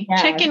 We'll see.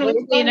 Yeah, check in with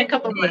me in a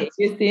couple months.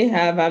 You still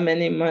have how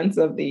many months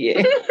of the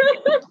year?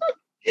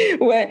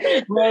 when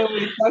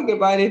we talk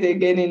about it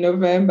again in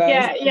November.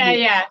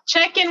 Yeah.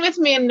 Check in with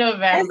me in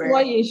November. That's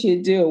what you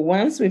should do.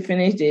 Once we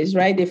finish this,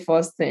 write the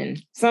first thing.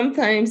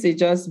 Sometimes it's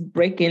just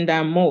breaking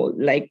that mold.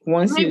 Like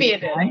once maybe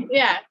it is.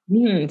 Yeah.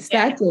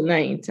 Start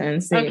tonight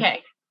and see.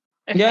 Okay.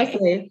 Just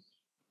say,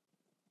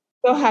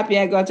 so happy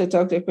I got to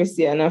talk to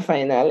Christiana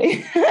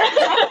finally.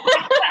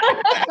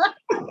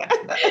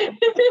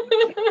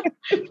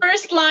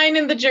 First line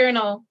in the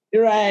journal.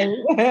 Right.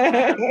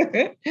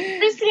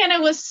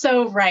 Christiana was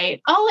so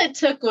right. All it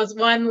took was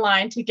one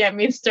line to get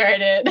me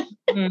started.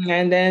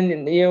 And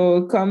then you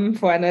will come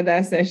for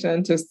another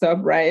session to stop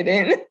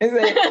writing.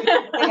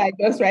 I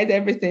just write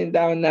everything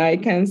down now. I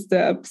can't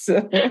stop.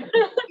 So.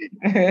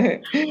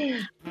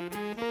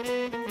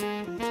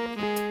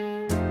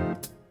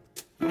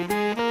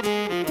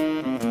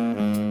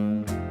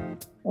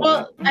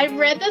 Well, I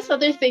read this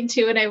other thing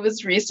too, and I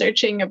was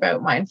researching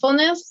about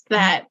mindfulness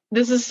that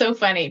this is so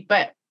funny,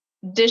 but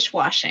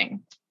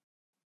dishwashing,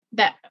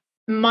 that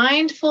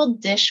mindful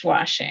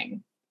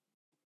dishwashing.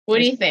 What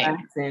do you think?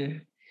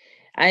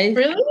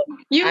 Really?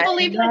 You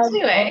believe that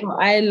too, eh?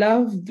 I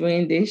love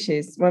doing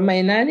dishes. When my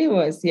nanny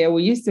was here,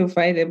 we used to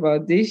fight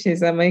about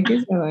dishes. And my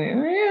kids were like,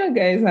 oh, you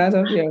guys out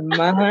of your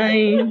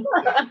mind.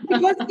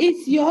 Because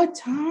it's your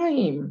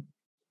time.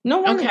 No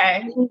one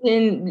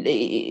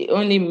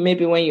only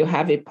maybe when you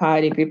have a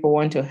party, people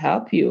want to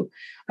help you.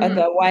 Mm-hmm.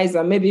 Otherwise,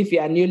 or maybe if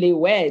you are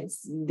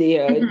newlyweds, the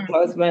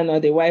husband or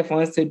the wife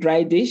wants to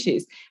dry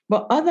dishes.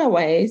 But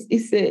otherwise,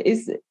 it's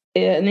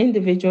an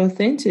individual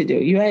thing to do.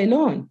 You are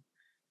alone.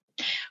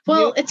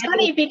 Well, it's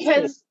funny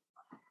because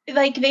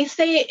like they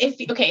say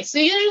so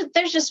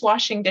there's just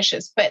washing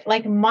dishes, but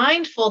like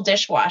mindful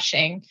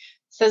dishwashing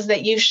says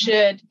that you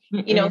should,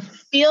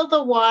 feel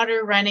the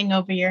water running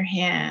over your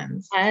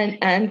hands and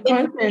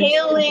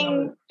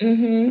inhaling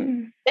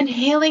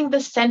the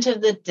scent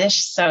of the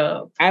dish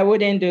soap. I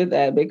wouldn't do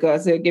that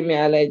because it'll give me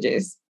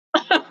allergies.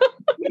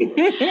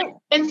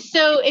 And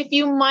so if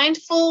you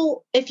mindfully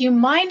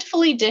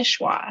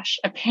dishwash,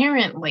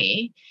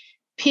 apparently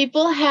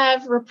people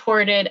have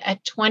reported a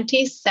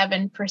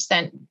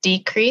 27%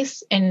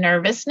 decrease in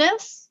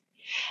nervousness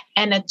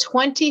and a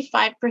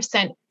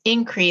 25%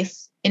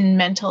 increase in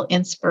mental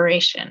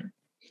inspiration.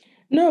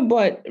 No,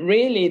 but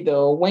really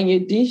though, when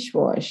you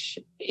dishwash,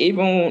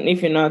 even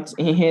if you're not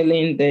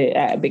inhaling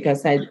the,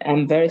 because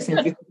I'm very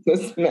sensitive to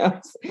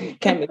smells,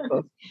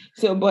 chemicals.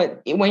 So,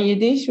 but when you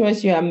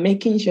dishwash, you are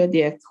making sure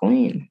they are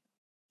clean.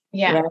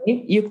 Yeah.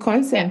 Right? You're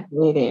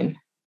concentrating.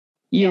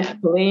 You're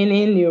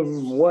cleaning, you're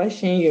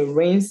washing, you're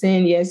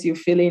rinsing. Yes, you're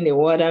feeling the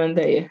water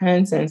under your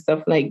hands and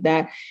stuff like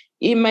that.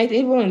 It might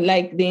even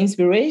like the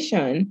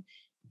inspiration,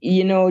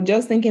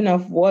 just thinking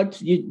of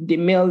the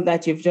meal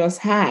that you've just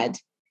had.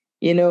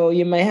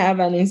 You might have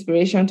an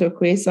inspiration to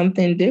create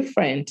something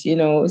different,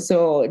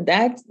 so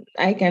that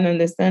I can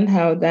understand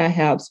how that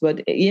helps.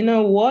 But,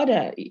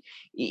 water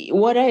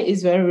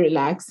is very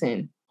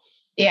relaxing.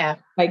 Yeah,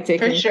 like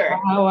taking a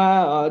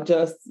shower or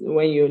just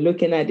when you're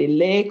looking at the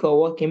lake or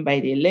walking by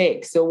the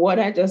lake. So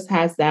water just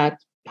has that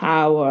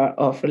power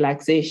of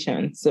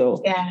relaxation.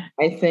 So Yeah.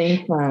 I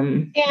think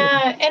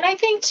Yeah. And I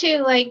think too,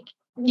 like,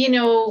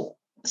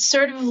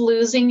 sort of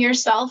losing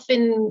yourself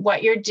in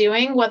what you're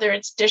doing, whether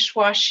it's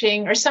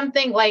dishwashing or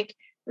something like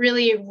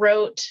really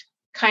rote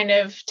kind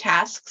of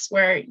tasks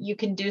where you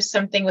can do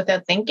something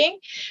without thinking.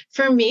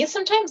 For me,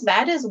 sometimes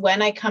that is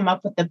when I come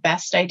up with the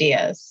best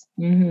ideas.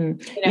 So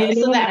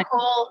that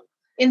whole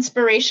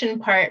inspiration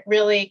part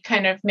really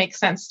kind of makes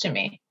sense to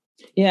me.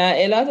 Yeah,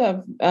 a lot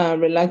of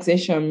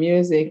relaxation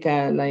music,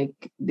 like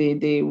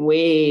the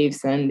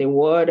waves and the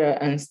water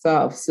and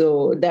stuff.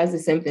 So that's the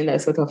same thing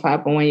that sort of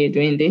happen when you're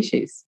doing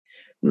dishes,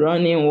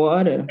 running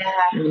water.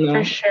 Yeah,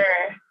 for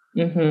sure.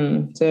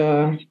 Mm-hmm.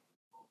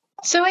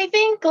 So I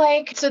think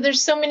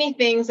there's so many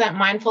things that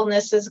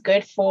mindfulness is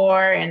good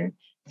for. And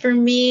for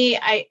me,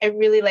 I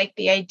really like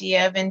the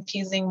idea of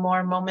infusing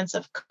more moments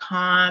of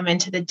calm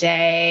into the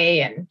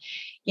day. And,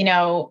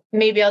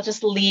 maybe I'll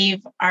just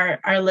leave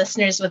our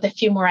listeners with a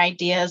few more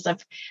ideas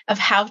of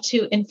how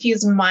to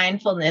infuse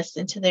mindfulness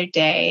into their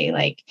day.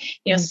 Like,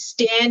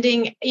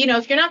 standing,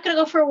 if you're not going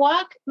to go for a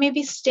walk,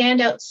 maybe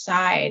stand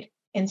outside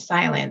in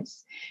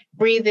silence,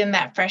 breathe in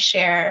that fresh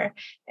air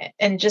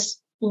and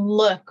just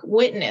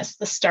witness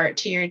the start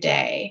to your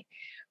day,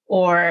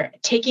 or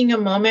taking a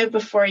moment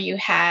before you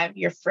have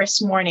your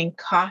first morning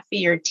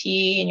coffee or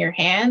tea in your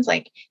hands,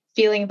 like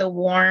feeling the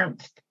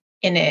warmth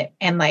in it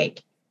and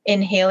like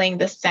inhaling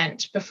the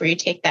scent before you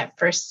take that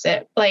first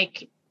sip,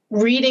 like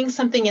reading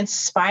something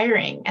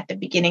inspiring at the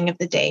beginning of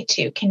the day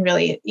too can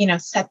really,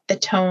 set the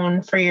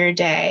tone for your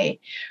day.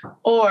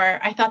 Or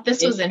I thought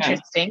this was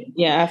interesting.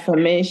 Yeah,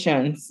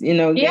 affirmations, get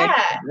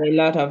a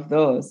lot of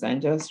those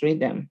and just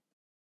read them.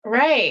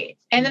 Right.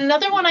 And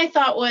another one I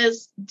thought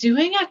was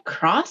doing a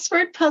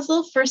crossword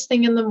puzzle first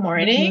thing in the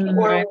morning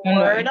or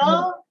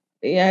Wordle.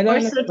 Yeah, I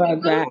don't know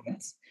about that.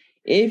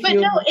 It's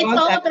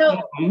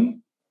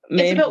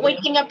about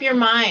waking up your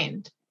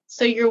mind.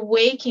 So you're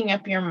waking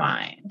up your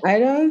mind. I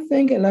don't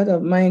think a lot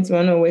of minds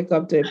want to wake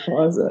up to a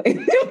puzzle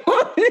in the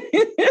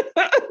morning.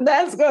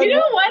 That's good. You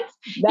know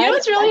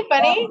what's really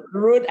funny?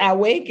 Rude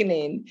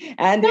awakening.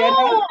 And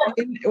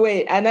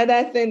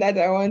another thing that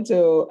I want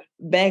to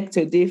beg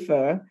to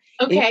differ.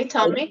 Okay,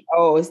 tell me.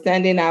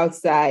 Standing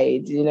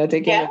outside,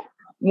 taking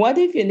what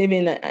if you live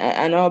in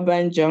an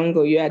urban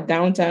jungle? You are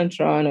downtown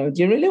Toronto.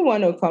 Do you really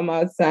want to come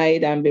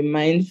outside and be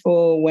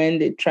mindful when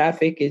the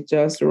traffic is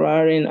just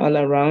roaring all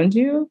around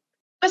you?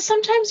 But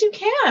sometimes you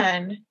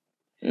can.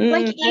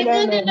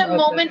 Even in a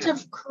moment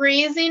of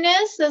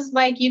craziness, is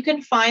like you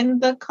can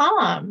find the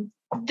calm.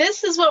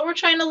 This is what we're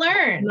trying to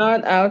learn.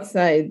 Not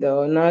outside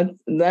though.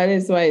 That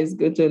is why it's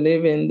good to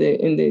live in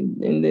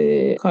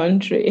the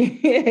country.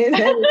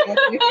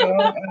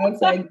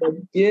 Outside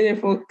the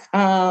beautiful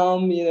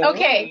calm,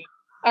 Okay.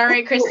 All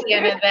right,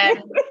 Christiana,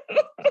 then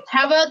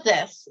how about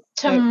this?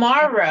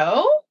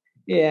 Tomorrow,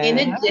 in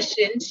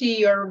addition to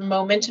your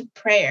moment of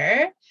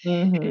prayer,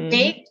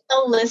 make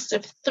a list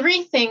of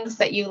 3 things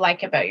that you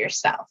like about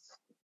yourself.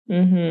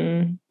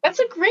 That's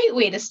a great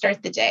way to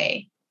start the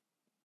day.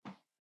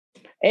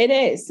 It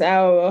is.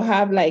 I will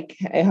have like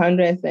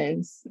 100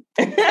 things.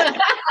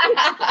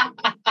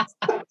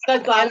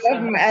 That's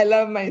awesome. I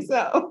love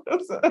myself.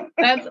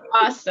 That's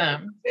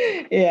awesome.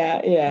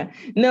 Yeah.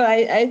 No,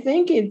 I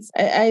think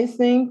I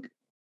think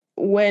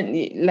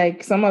when,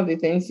 like some of the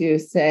things you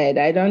said,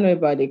 I don't know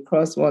about the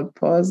crossword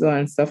puzzle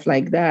and stuff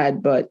like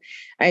that, but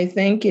I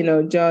think,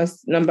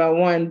 just number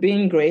one,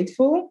 being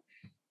grateful,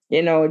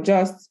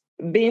 just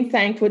being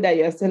thankful that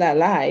you're still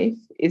alive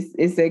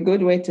is a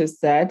good way to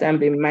start, and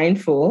be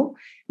mindful,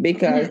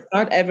 because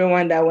not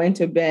everyone that went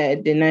to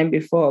bed the night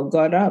before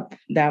got up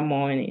that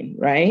morning,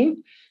 right?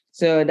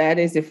 So that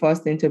is the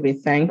first thing to be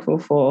thankful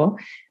for.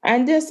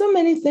 And there's so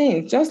many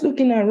things, just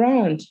looking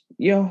around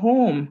your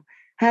home,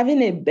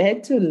 having a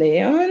bed to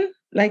lay on,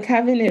 like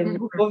having a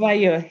roof over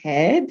your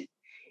head,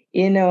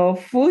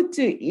 food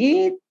to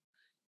eat.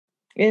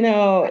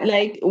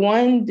 Like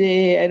one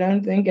day, I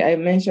don't think I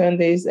mentioned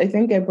this. I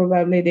think I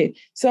probably did.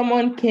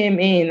 Someone came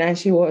in and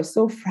she was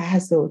so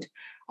frazzled.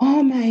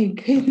 Oh my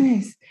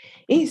goodness,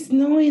 it's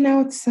snowing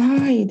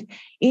outside.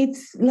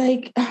 It's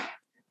like,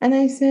 and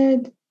I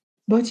said,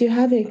 but you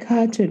have a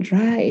car to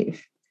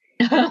drive.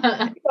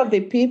 Of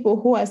the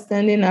people who are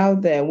standing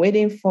out there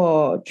waiting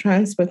for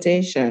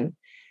transportation,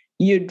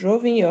 you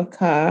drove in your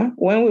car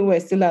when we were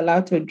still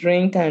allowed to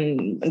drink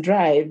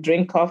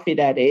coffee,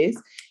 that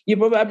is. You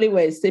probably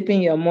were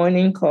sipping your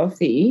morning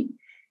coffee,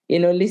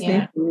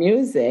 listening to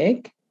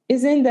music.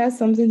 Isn't that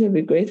something to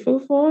be grateful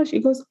for? She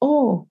goes,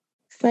 oh,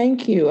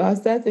 thank you. I'll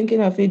start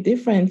thinking of it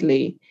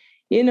differently.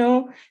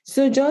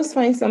 So just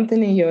find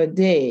something in your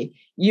day.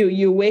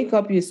 You wake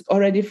up, you're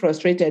already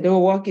frustrated. Oh,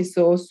 work is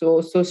so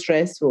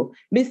stressful.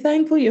 Be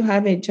thankful you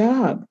have a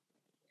job,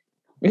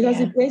 because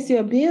it pays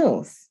your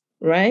bills,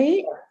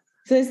 right?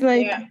 So it's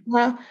like,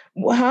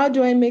 how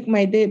do I make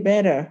my day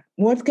better?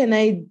 What can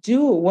I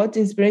do? What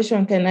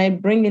inspiration can I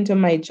bring into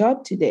my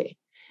job today?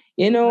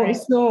 Right.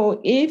 So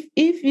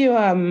if you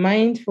are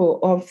mindful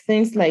of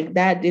things like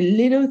that, the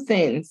little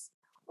things,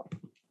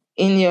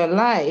 in your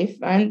life,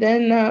 and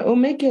then it'll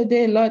make your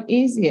day a lot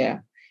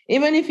easier.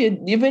 Even if you're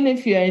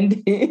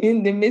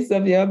in the midst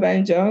of the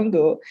urban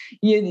jungle,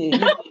 you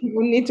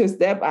need to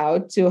step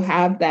out to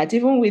have that,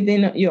 even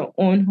within your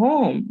own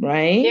home,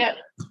 right? Yeah.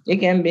 You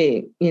can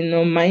be,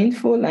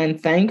 mindful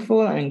and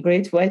thankful and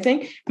grateful. I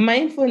think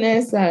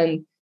mindfulness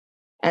and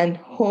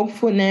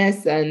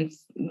hopefulness and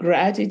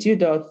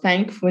gratitude or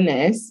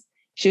thankfulness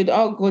should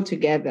all go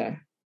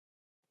together.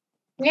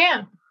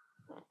 Yeah,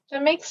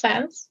 that makes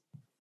sense.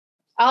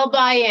 I'll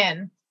buy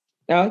in.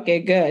 Okay,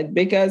 good.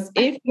 Because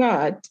if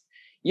not,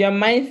 your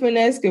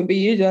mindfulness could be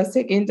you just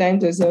taking time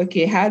to say,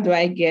 okay, how do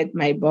I get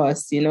my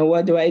boss?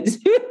 What do I do?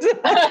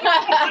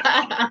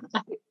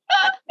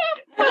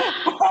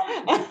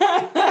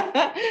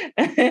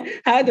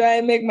 How do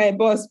I make my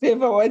boss pay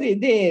for what he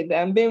did?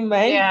 I'm being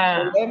mindful.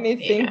 Yeah. Let me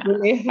think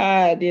really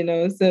hard,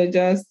 so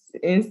just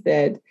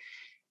instead.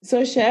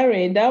 So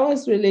Sherry, that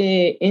was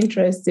really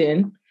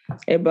interesting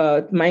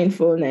about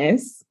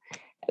mindfulness.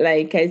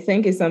 Like, I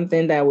think it's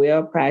something that we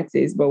all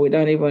practice, but we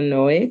don't even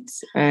know it.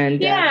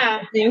 And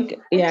I think,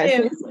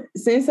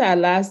 since our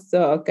last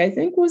talk, I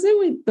think, was it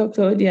with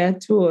Dr.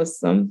 Odiatu or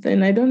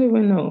something? I don't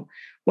even know.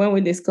 When we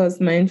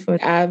discussed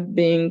mindfulness, I've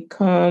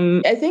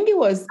become, I think it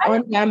was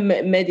on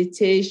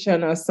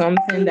meditation or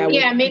something that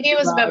maybe it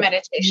was about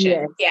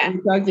meditation. Yes,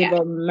 we talked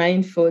about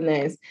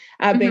mindfulness.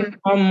 I've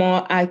become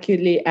more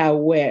acutely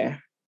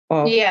aware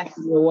of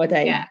what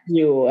I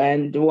do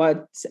and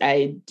what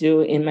I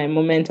do in my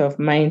moment of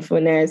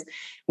mindfulness.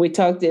 We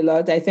talked a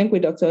lot, I think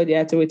with Dr.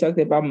 Odiatu, we talked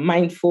about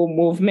mindful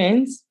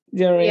movements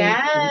during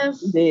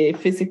the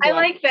physical. I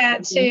like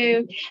that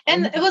too.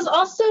 And it was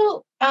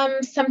also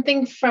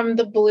something from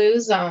the blue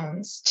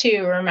zones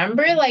too.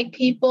 Remember, like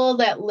people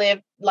that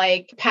live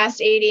like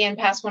past 80 and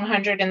past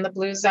 100 in the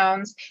blue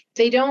zones,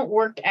 they don't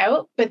work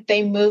out, but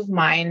they move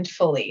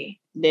mindfully.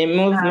 They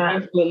move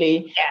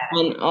mindfully.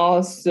 And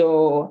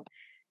also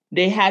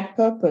they had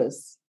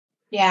purpose.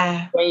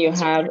 Yeah. When you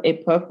have a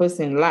purpose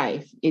in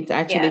life, it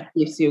actually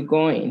keeps you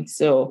going.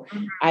 So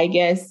I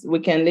guess we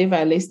can leave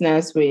our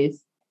listeners with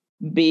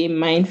be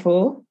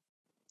mindful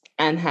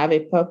and have a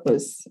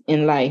purpose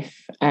in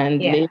life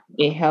and live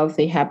a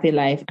healthy, happy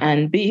life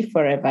and be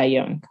forever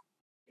young.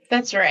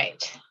 That's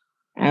right.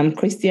 I'm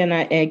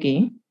Christiana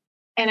Eggy.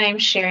 And I'm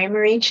Sherry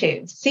Marie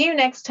Chu. See you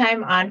next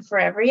time on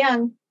Forever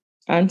Young.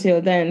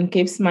 Until then,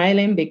 keep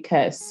smiling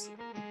because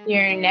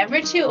you're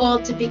never too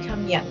old to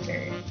become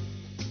younger.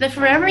 The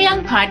Forever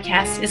Young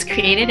podcast is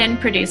created and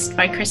produced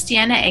by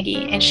Christiana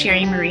Eggy and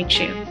Sherry Marie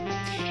Chu,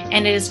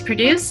 and it is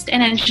produced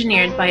and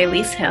engineered by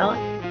Elise Hill.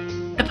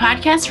 The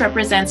podcast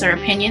represents our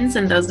opinions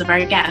and those of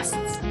our guests.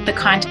 The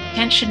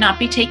content should not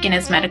be taken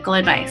as medical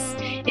advice.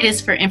 It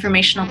is for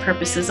informational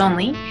purposes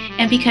only,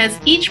 and because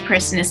each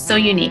person is so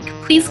unique,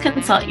 please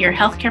consult your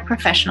healthcare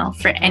professional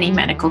for any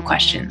medical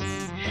questions.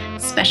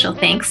 Special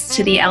thanks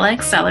to the Ella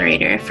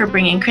Accelerator for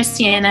bringing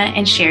Christiana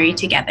and Sherry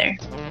together.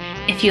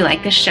 If you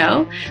like the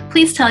show,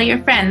 please tell your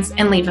friends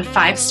and leave a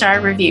 5-star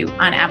review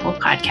on Apple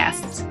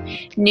Podcasts.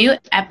 New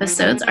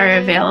episodes are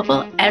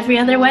available every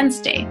other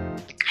Wednesday.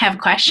 Have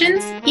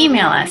questions?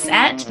 Email us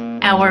at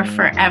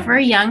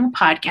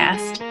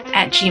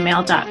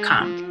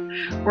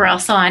ourforeveryoungpodcast@gmail.com. We're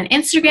also on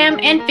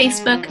Instagram and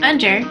Facebook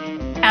under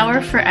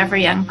Our Forever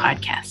Young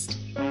Podcast.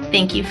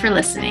 Thank you for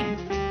listening.